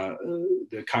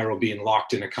the Cairo being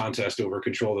locked in a contest over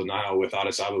control of the Nile with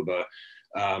Addis Ababa.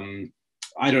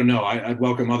 I don't know. I'd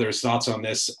welcome others' thoughts on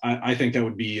this. I think that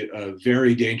would be a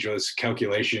very dangerous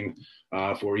calculation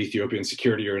for Ethiopian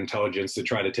security or intelligence to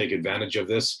try to take advantage of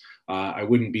this. I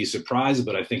wouldn't be surprised,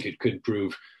 but I think it could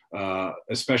prove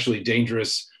especially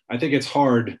dangerous. I think it's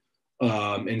hard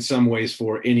in some ways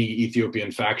for any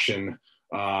Ethiopian faction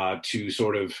to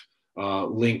sort of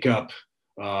link up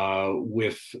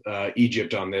with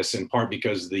Egypt on this, in part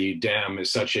because the dam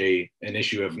is such an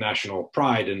issue of national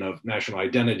pride and of national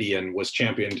identity, and was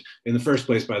championed in the first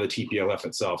place by the TPLF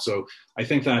itself. So I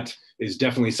think that is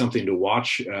definitely something to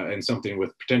watch and something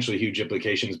with potentially huge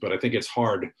implications, but I think it's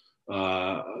hard.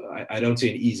 I don't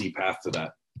see an easy path to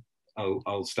that.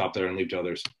 I'll stop there and leave to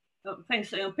others.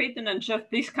 Thanks. Peyton and Jeff,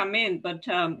 please come in, but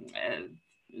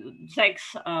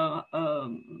Zach's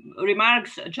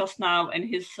remarks just now and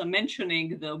his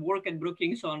mentioning the work at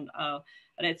Brookings on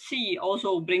Red Sea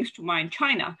also brings to mind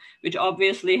China, which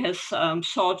obviously has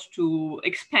sought to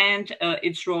expand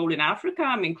its role in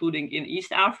Africa, including in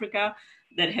East Africa.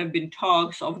 There have been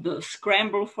talks of the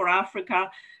scramble for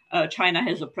Africa. China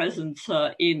has a presence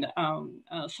in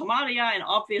Somalia, and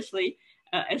obviously,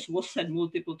 as was said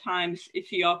multiple times,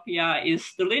 Ethiopia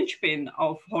is the linchpin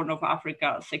of Horn of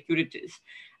Africa securities.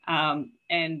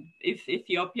 And if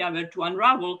Ethiopia were to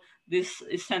unravel, this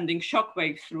is sending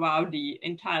shockwaves throughout the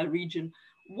entire region.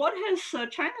 What has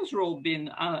China's role been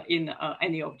in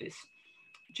any of this?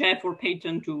 Jeff or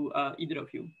Peyton, to either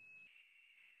of you.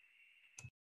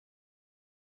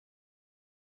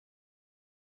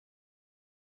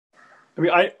 I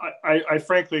mean, I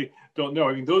frankly don't know.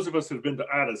 I mean, those of us who have been to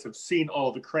Addis have seen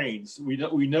all the cranes.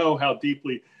 We know how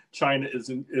deeply China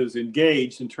is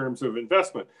engaged in terms of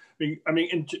investment. I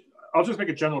mean, I'll just make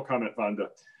a general comment, Vanda.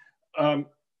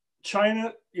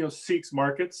 China, seeks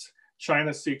markets.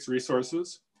 China seeks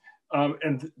resources,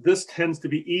 and this tends to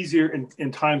be easier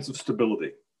in times of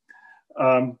stability.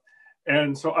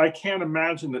 And so I can't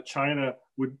imagine that China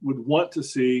would want to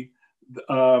see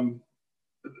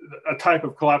a type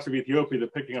of collapse of Ethiopia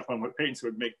that, picking up on what Peyton said,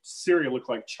 would make Syria look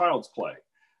like child's play,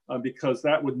 because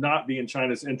that would not be in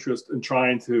China's interest in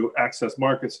trying to access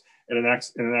markets and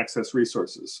access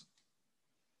resources.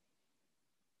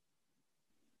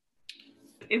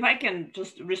 If I can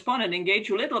just respond and engage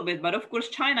you a little bit, but of course,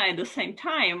 China at the same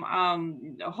time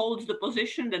holds the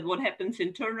position that what happens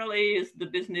internally is the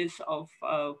business of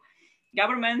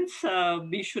governments.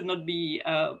 We should not be,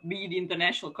 we the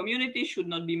international community should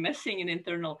not be messing in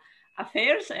internal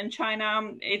affairs, and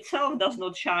China itself does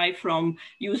not shy from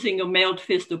using a mailed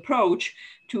fist approach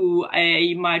to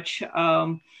a much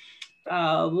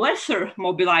lesser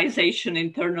mobilization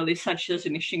internally, such as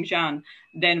in Xinjiang,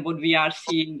 than what we are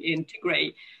seeing in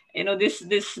Tigray.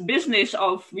 This business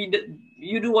of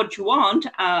you do what you want,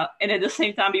 and at the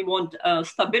same time we want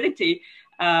stability,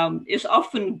 is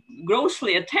often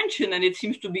grossly attention, and it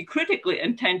seems to be critically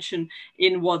attention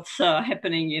in what's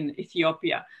happening in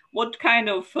Ethiopia. What kind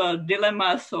of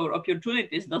dilemmas or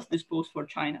opportunities does this pose for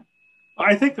China?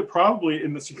 I think that probably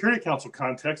in the Security Council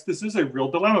context, this is a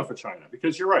real dilemma for China,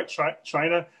 because you're right.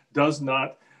 China does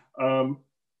not.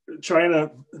 China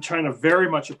very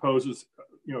much opposes,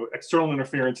 external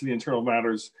interference in the internal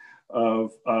matters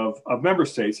of member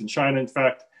states, and China, in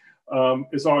fact,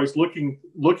 is always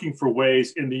looking for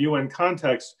ways in the UN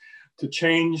context to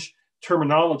change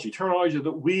terminology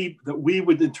that we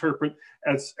would interpret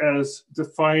as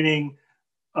defining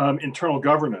internal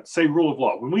governance. Say rule of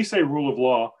law. When we say rule of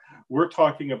law, we're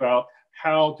talking about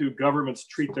how do governments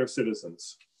treat their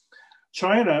citizens.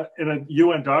 China, in a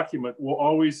UN document, will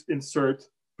always insert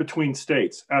between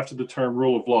states after the term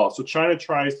rule of law. So China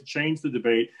tries to change the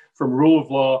debate from rule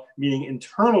of law, meaning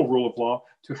internal rule of law,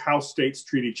 to how states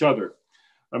treat each other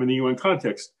in the UN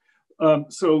context.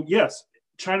 So yes,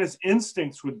 China's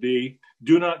instincts would be,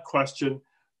 do not question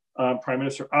Prime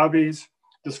Minister Abiy's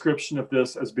description of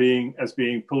this as being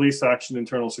police action,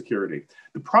 internal security.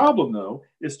 The problem, though,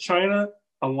 is China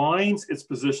aligns its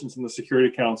positions in the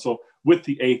Security Council with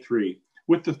the A3,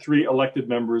 with the 3 elected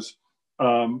members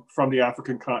from the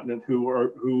African continent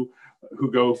who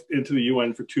go into the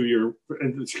UN for 2-year,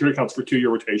 and the Security Council for 2-year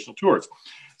rotational tours.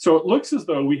 So it looks as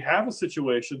though we have a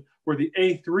situation where the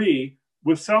A3,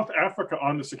 with South Africa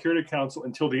on the Security Council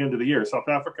until the end of the year. South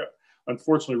Africa,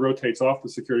 unfortunately, rotates off the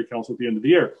Security Council at the end of the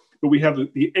year. But we have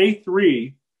the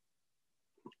A3,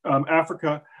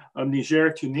 Africa,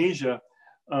 Niger, Tunisia.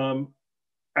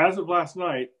 As of last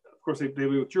night, of course, they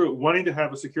withdrew, wanting to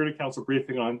have a Security Council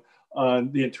briefing on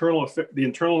the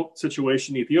internal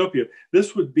situation in Ethiopia.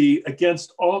 This would be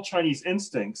against all Chinese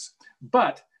instincts,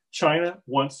 but China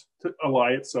wants to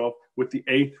ally itself with the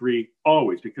A3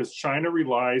 always, because China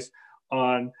relies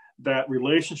on that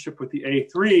relationship with the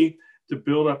A3 to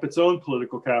build up its own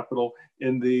political capital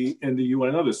in the UN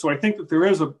and others. So I think that there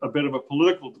is a bit of a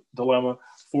political dilemma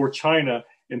for China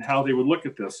in how they would look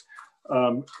at this.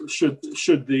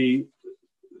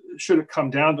 Should it come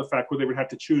down to the fact where they would have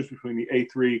to choose between the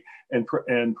A3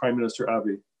 and Prime Minister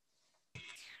Abiy?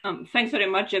 Thanks very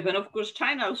much, Jeff. And of course,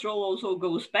 China's role also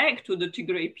goes back to the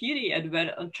Tigray period,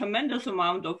 where a tremendous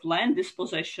amount of land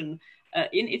dispossession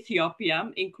in Ethiopia,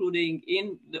 including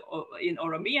in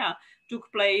Oromia,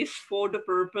 took place for the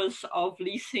purpose of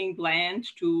leasing land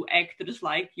to actors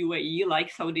like UAE,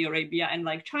 like Saudi Arabia, and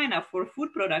like China for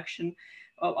food production,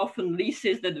 often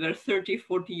leases that were 30,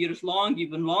 40 years long,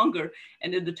 even longer.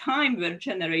 And at the time were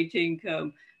generating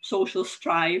social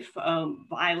strife,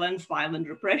 violence, violent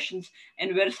repressions,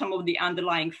 and were some of the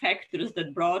underlying factors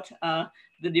that brought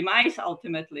the demise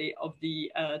ultimately of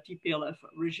the TPLF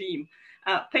regime.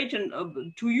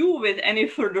 Peyton, to you with any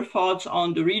further thoughts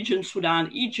on the region, Sudan,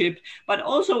 Egypt, but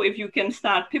also if you can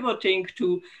start pivoting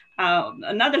to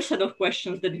another set of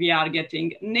questions that we are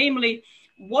getting, namely,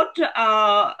 what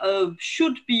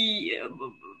should be,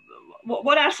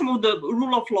 what are some of the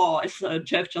rule of law, as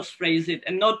Jeff just phrased it,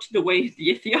 and not the way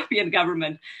the Ethiopian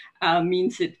government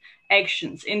means it,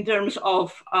 actions in terms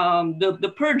of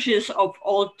the purges of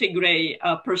all Tigray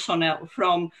personnel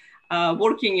from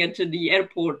working at the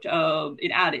airport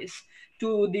in Addis,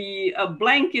 to the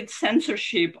blanket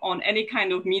censorship on any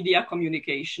kind of media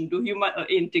communication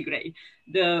in Tigray,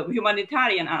 the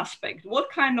humanitarian aspect.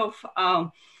 What kind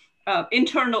of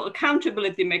internal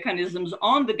accountability mechanisms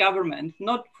on the government,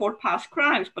 not for past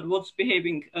crimes, but what's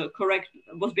behaving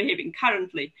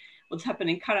currently, what's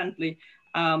happening currently,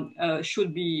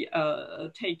 should be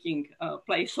taking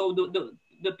place. So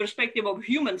the perspective of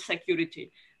human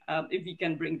security, if we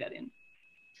can bring that in.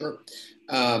 Sure.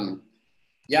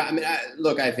 Yeah, I mean,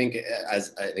 look, I think,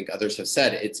 as I think others have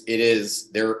said,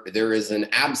 there is an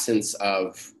absence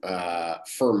of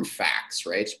firm facts,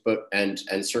 right? But and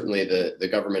certainly the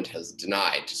government has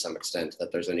denied to some extent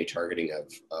that there's any targeting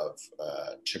of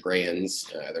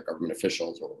Tigrayans, either government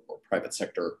officials or private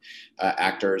sector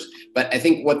actors. But I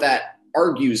think what that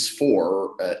argues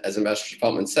for, as Ambassador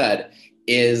Feltman said,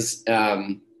 is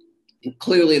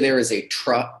clearly there is a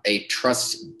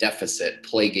trust deficit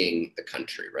plaguing the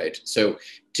country, right? So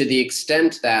to the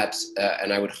extent that,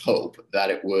 and I would hope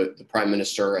that the Prime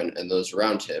Minister and those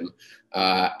around him,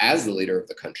 as the leader of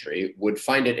the country, would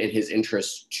find it in his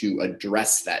interest to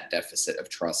address that deficit of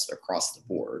trust across the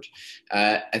board.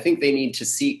 I think they need to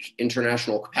seek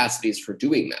international capacities for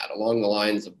doing that, along the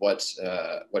lines of what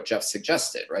Jeff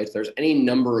suggested, right? There's any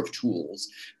number of tools,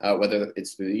 whether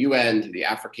it's through the UN, through the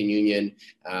African Union,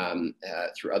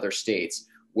 through other states,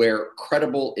 where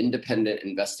credible independent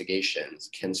investigations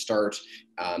can start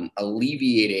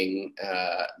alleviating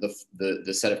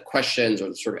the set of questions or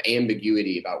the sort of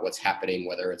ambiguity about what's happening,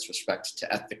 whether it's respect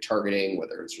to ethnic targeting,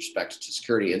 whether it's respect to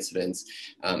security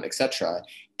incidents, et cetera,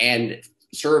 and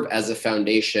serve as a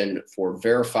foundation for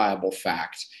verifiable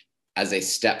fact as a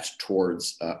step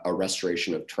towards a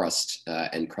restoration of trust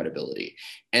and credibility.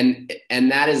 And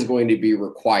that is going to be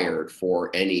required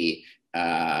for the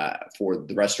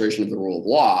restoration of the rule of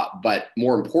law, but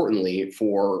more importantly,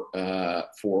 for a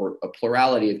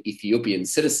plurality of Ethiopian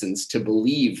citizens to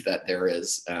believe that there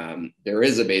is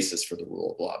a basis for the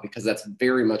rule of law, because that's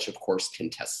very much, of course,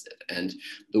 contested. And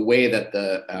the way that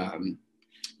the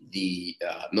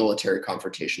military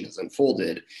confrontation has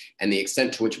unfolded, and the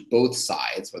extent to which both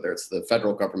sides, whether it's the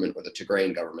federal government or the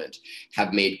Tigrayan government,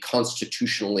 have made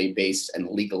constitutionally based and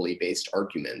legally based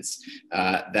arguments,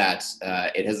 that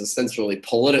it has essentially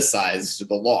politicized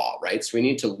the law, right? So we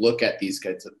need to look at these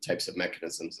types of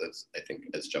mechanisms, as I think,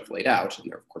 as Jeff laid out,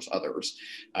 and there are of course others,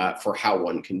 for how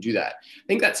one can do that. I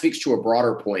think that speaks to a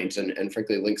broader point, and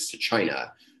frankly links to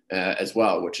China as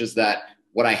well, which is that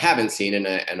what I haven't seen,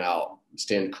 and I'll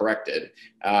stand corrected,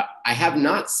 I have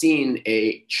not seen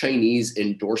a Chinese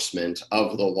endorsement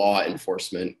of the law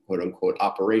enforcement, quote unquote,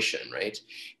 operation, right?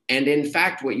 And in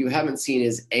fact, what you haven't seen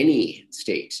is any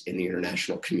state in the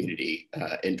international community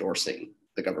endorsing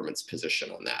the government's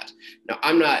position on that. Now,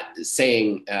 I'm not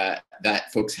saying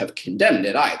that folks have condemned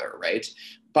it either, right?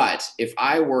 But if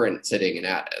I weren't sitting in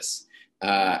Addis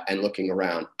and looking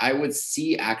around, I would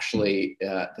see actually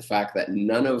the fact that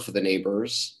none of the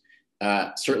neighbors,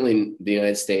 certainly the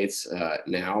United States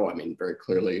now, I mean, very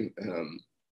clearly,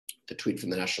 the tweet from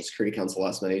the National Security Council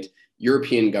last night,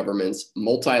 European governments,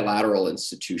 multilateral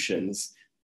institutions,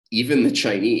 even the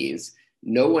Chinese,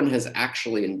 no one has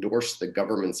actually endorsed the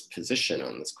government's position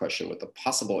on this question, with the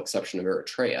possible exception of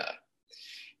Eritrea.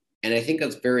 And I think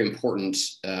that's very important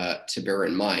to bear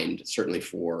in mind, certainly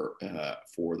for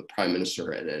the prime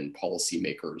minister and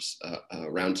policymakers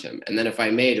around him. And then if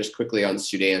I may, just quickly on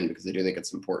Sudan, because I do think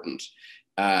it's important.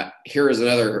 Here is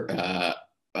another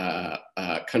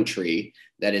country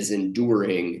that is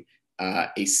enduring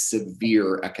a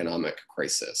severe economic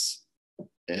crisis.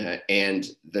 And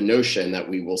the notion that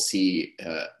we will see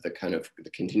the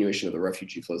continuation of the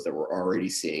refugee flows that we're already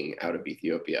seeing out of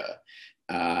Ethiopia,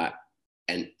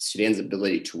 and Sudan's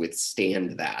ability to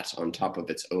withstand that on top of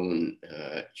its own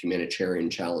humanitarian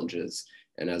challenges.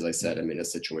 And as I said, I mean, a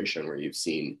situation where you've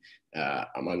seen,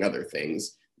 among other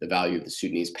things, the value of the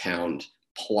Sudanese pound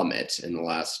plummet in the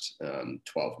last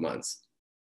 12 months,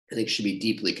 I think should be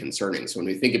deeply concerning. So when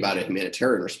we think about a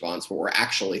humanitarian response, what we're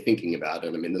actually thinking about,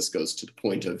 and I mean, this goes to the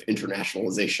point of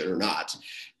internationalization or not,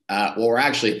 what we're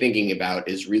actually thinking about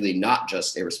is really not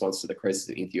just a response to the crisis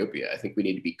in Ethiopia. I think we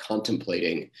need to be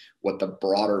contemplating what the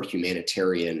broader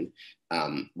humanitarian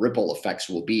ripple effects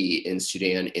will be in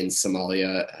Sudan, in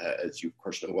Somalia, as you of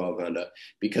course know well, Vanda,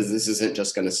 because this isn't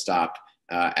just going to stop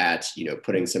at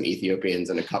putting some Ethiopians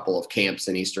in a couple of camps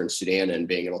in Eastern Sudan and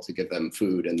being able to give them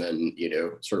food and then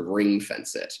sort of ring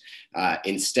fence it.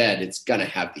 Instead, it's going to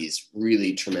have these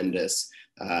really tremendous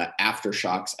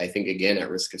aftershocks. I think, again, at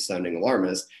risk of sounding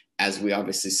alarmist, as we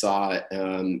obviously saw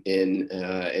in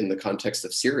the context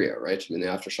of Syria, right? I mean, the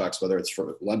aftershocks, whether it's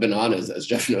from Lebanon, as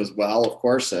Jeff knows well, of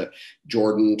course,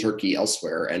 Jordan, Turkey,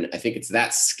 elsewhere, and I think it's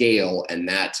that scale and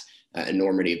that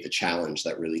enormity of the challenge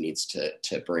that really needs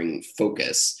to bring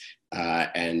focus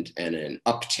and an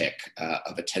uptick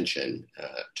of attention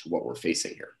to what we're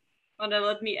facing here. And then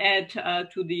let me add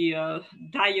to the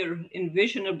dire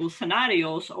envisionable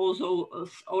scenarios, also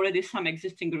already some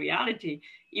existing reality.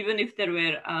 Even if there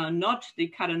were not the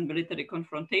current military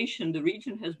confrontation, the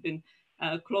region has been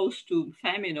close to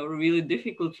famine or really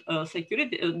difficult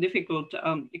difficult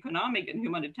economic and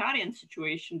humanitarian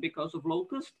situation because of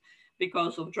locusts,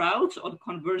 because of droughts, or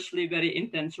conversely very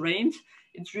intense rains.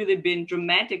 It's really been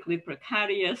dramatically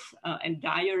precarious and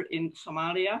dire in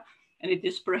Somalia. And it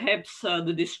is perhaps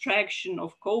the distraction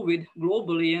of COVID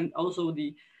globally, and also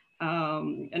the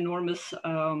enormous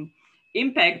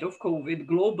impact of COVID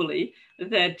globally,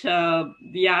 that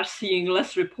we are seeing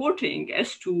less reporting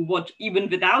as to what, even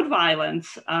without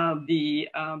violence, the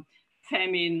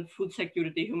famine, food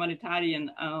security,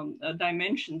 humanitarian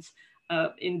dimensions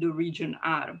in the region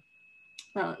are.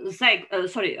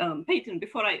 Peyton,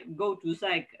 before I go to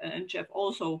Zach and Jeff,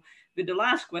 also with the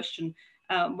last question,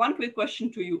 one quick question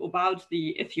to you about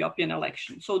the Ethiopian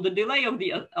election. So the delay of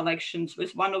the elections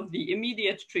was one of the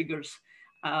immediate triggers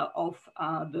of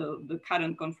the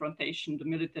current confrontation, the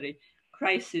military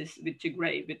crisis with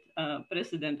Tigray, with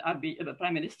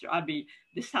Prime Minister Abiy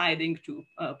deciding to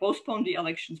postpone the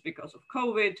elections because of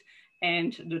COVID,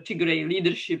 and the Tigray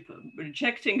leadership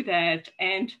rejecting that,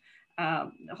 and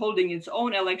holding its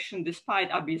own election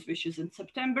despite Abiy's wishes in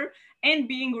September, and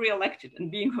being reelected,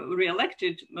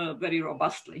 very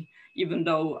robustly, even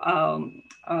though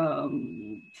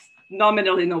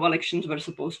nominally no elections were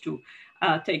supposed to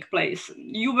take place.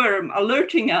 You were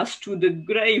alerting us to the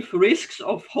grave risks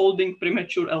of holding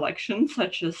premature elections,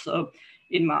 such as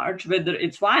in March, whether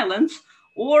it's violence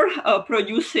or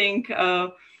producing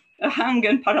a hung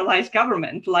and paralyzed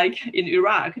government like in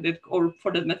Iraq, or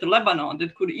for that matter Lebanon,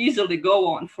 that could easily go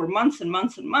on for months and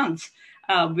months and months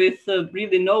with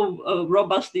really no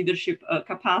robust leadership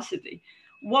capacity.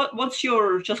 What's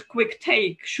your just quick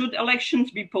take? Should elections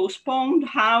be postponed?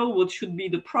 How? What should be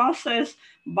the process?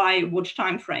 By what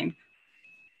time frame?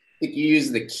 I think you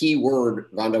used the key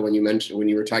word, Vanda, when you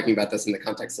were talking about this in the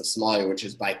context of Somalia, which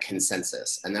is by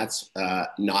consensus. And that's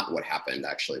not what happened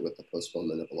actually with the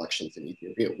postponement of elections in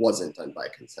Ethiopia. It wasn't done by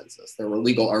consensus. There were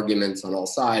legal arguments on all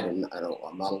sides, and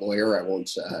I'm not a lawyer. I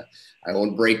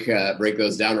won't break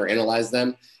those down or analyze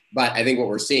them. But I think what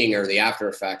we're seeing are the after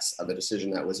effects of a decision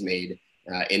that was made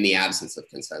in the absence of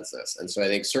consensus. And so I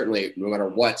think certainly no matter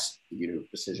what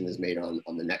decision is made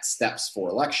on the next steps for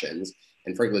elections,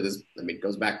 and frankly, this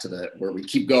goes back to where we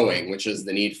keep going, which is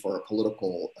the need for a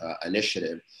political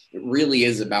initiative. It really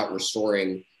is about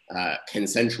restoring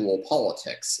consensual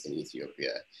politics in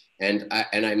Ethiopia. And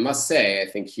I must say, I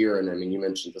think here, and I mean, you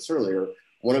mentioned this earlier,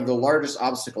 one of the largest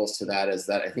obstacles to that is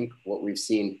that I think what we've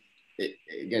seen,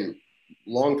 again,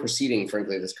 long preceding,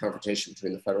 frankly, this confrontation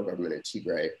between the federal government and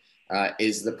Tigray,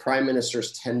 is the prime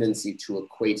minister's tendency to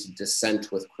equate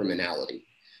dissent with criminality.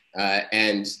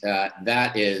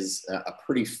 That is a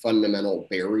pretty fundamental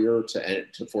barrier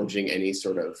to forging any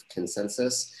sort of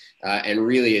consensus, and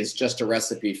really is just a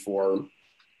recipe for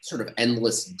sort of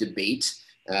endless debate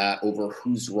over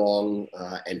who's wrong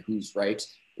and who's right.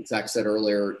 As Zach said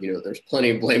earlier, there's plenty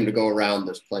of blame to go around.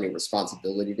 There's plenty of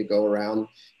responsibility to go around,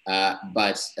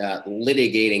 but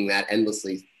litigating that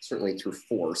endlessly, certainly through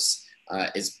force,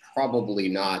 is probably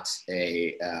not going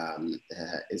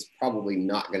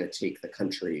to take the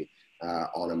country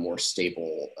on a more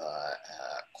stable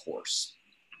course.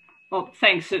 Well,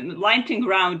 thanks. Lightning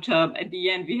round at the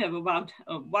end. We have about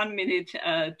 1 minute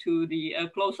to the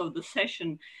close of the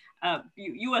session.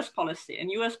 U.S. policy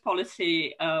and U.S.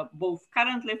 policy, both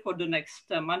currently for the next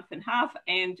month and a half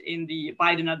and in the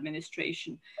Biden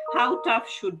administration. How tough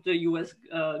should the U.S.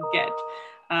 get?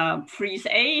 Freeze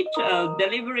aid,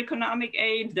 deliver economic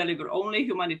aid, deliver only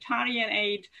humanitarian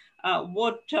aid?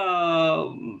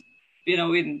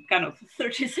 In kind of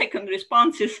 30-second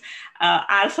responses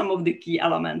are some of the key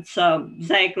elements.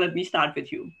 Zach, let me start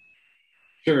with you.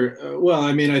 Sure. Well,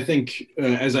 I mean, I think,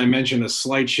 as I mentioned, a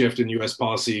slight shift in U.S.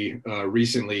 policy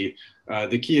recently.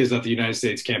 The key is that the United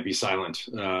States can't be silent.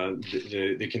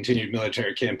 The continued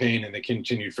military campaign and the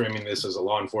continued framing this as a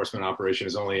law enforcement operation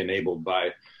is only enabled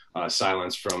by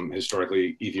silence from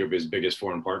historically Ethiopia's biggest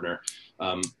foreign partner.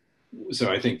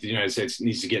 So I think the United States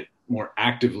needs to get more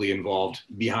actively involved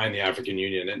behind the African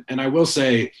Union. And I will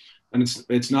say, and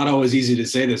it's not always easy to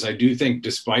say this, I do think,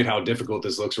 despite how difficult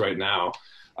this looks right now,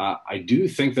 I do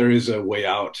think there is a way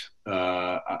out.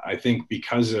 I think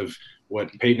because of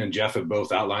what Peyton and Jeff have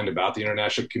both outlined about the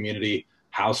international community,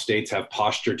 how states have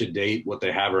postured to date, what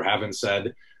they have or haven't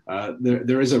said,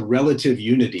 there is a relative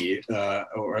unity,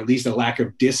 or at least a lack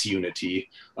of disunity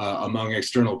among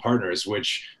external partners,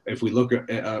 which if we look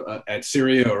at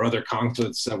Syria or other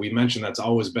conflicts that we mentioned, that's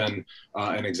always been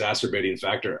an exacerbating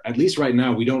factor. At least right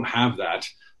now, we don't have that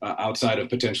outside of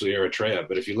potentially Eritrea.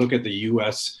 But if you look at the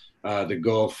US, the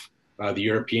Gulf, the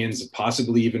Europeans,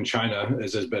 possibly even China,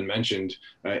 as has been mentioned,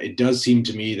 it does seem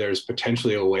to me there's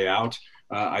potentially a way out.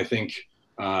 I think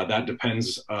that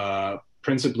depends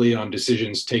principally on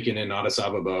decisions taken in Addis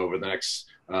Ababa over the next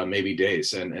maybe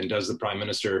days. And does the Prime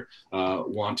Minister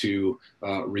want to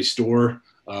restore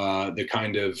the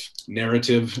kind of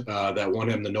narrative that won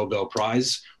him the Nobel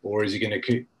Prize, or is he going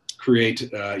to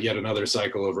create yet another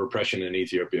cycle of repression in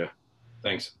Ethiopia?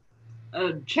 Thanks.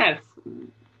 Jeff,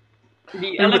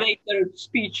 the elevator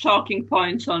speech talking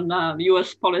points on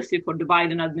U.S. policy for the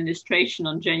Biden administration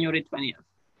on January 20th.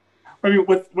 I mean,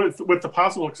 with the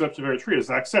possible exception of Eritrea, as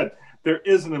Zach said, there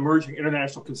is an emerging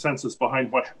international consensus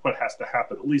behind what has to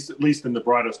happen, at least in the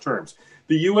broadest terms.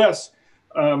 The U.S.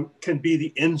 Can be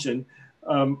the engine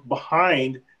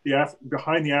behind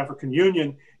the African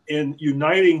Union in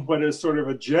uniting what is sort of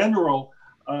a general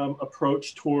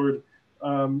approach toward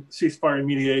ceasefire and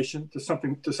mediation to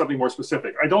something more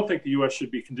specific. I don't think the U.S. should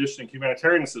be conditioning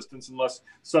humanitarian assistance unless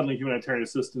suddenly humanitarian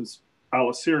assistance a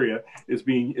la Syria is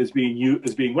being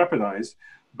weaponized.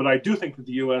 But I do think that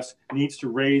the U.S. needs to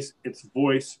raise its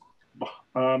voice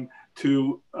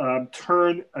to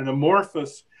turn an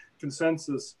amorphous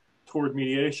consensus toward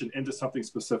mediation into something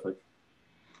specific.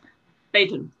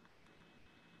 Peyton.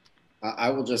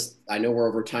 I know we're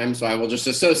over time, so I will just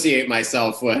associate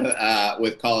myself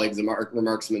with colleagues'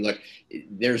 remarks. I mean, look,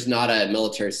 there's not a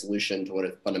military solution to what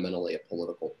is fundamentally a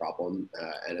political problem,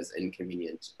 and as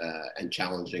inconvenient and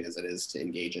challenging as it is to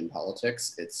engage in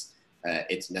politics,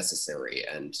 it's necessary.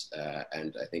 And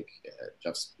I think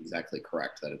Jeff's exactly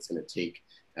correct that it's going to take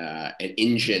an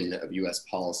engine of U.S.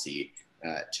 policy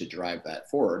to drive that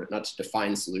forward, not to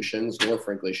define solutions, nor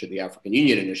frankly should the African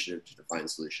Union initiative to define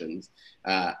solutions,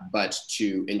 but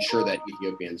to ensure that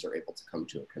Ethiopians are able to come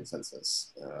to a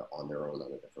consensus on their own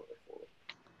on a different way forward.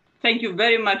 Thank you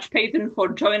very much, Peyton, for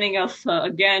joining us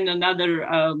again. Another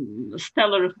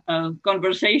stellar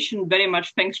conversation. Very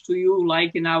much thanks to you,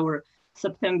 like in our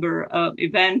September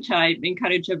event. I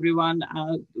encourage everyone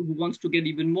who wants to get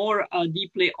even more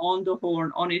deeply on the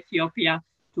horn on Ethiopia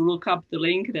to look up the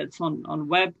link that's on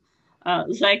web.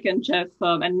 Zach and Jeff,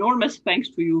 enormous thanks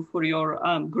to you for your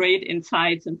great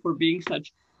insights and for being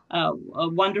such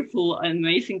wonderful and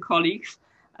amazing colleagues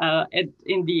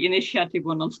in the initiative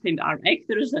on Nonstate Armed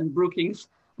Actors and Brookings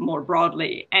more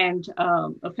broadly. And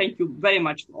thank you very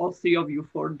much, all three of you,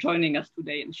 for joining us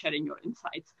today and sharing your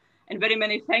insights. And very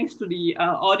many thanks to the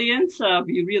audience.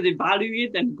 We really value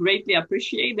it and greatly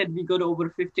appreciate that we got over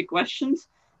 50 questions,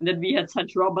 that we had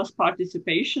such robust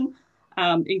participation,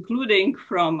 including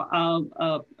from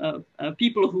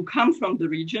people who come from the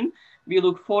region. We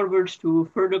look forward to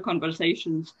further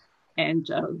conversations, and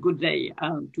good day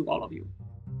to all of you.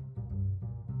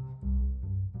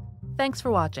 Thanks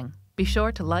for watching. Be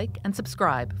sure to like and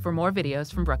subscribe for more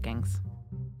videos from Brookings.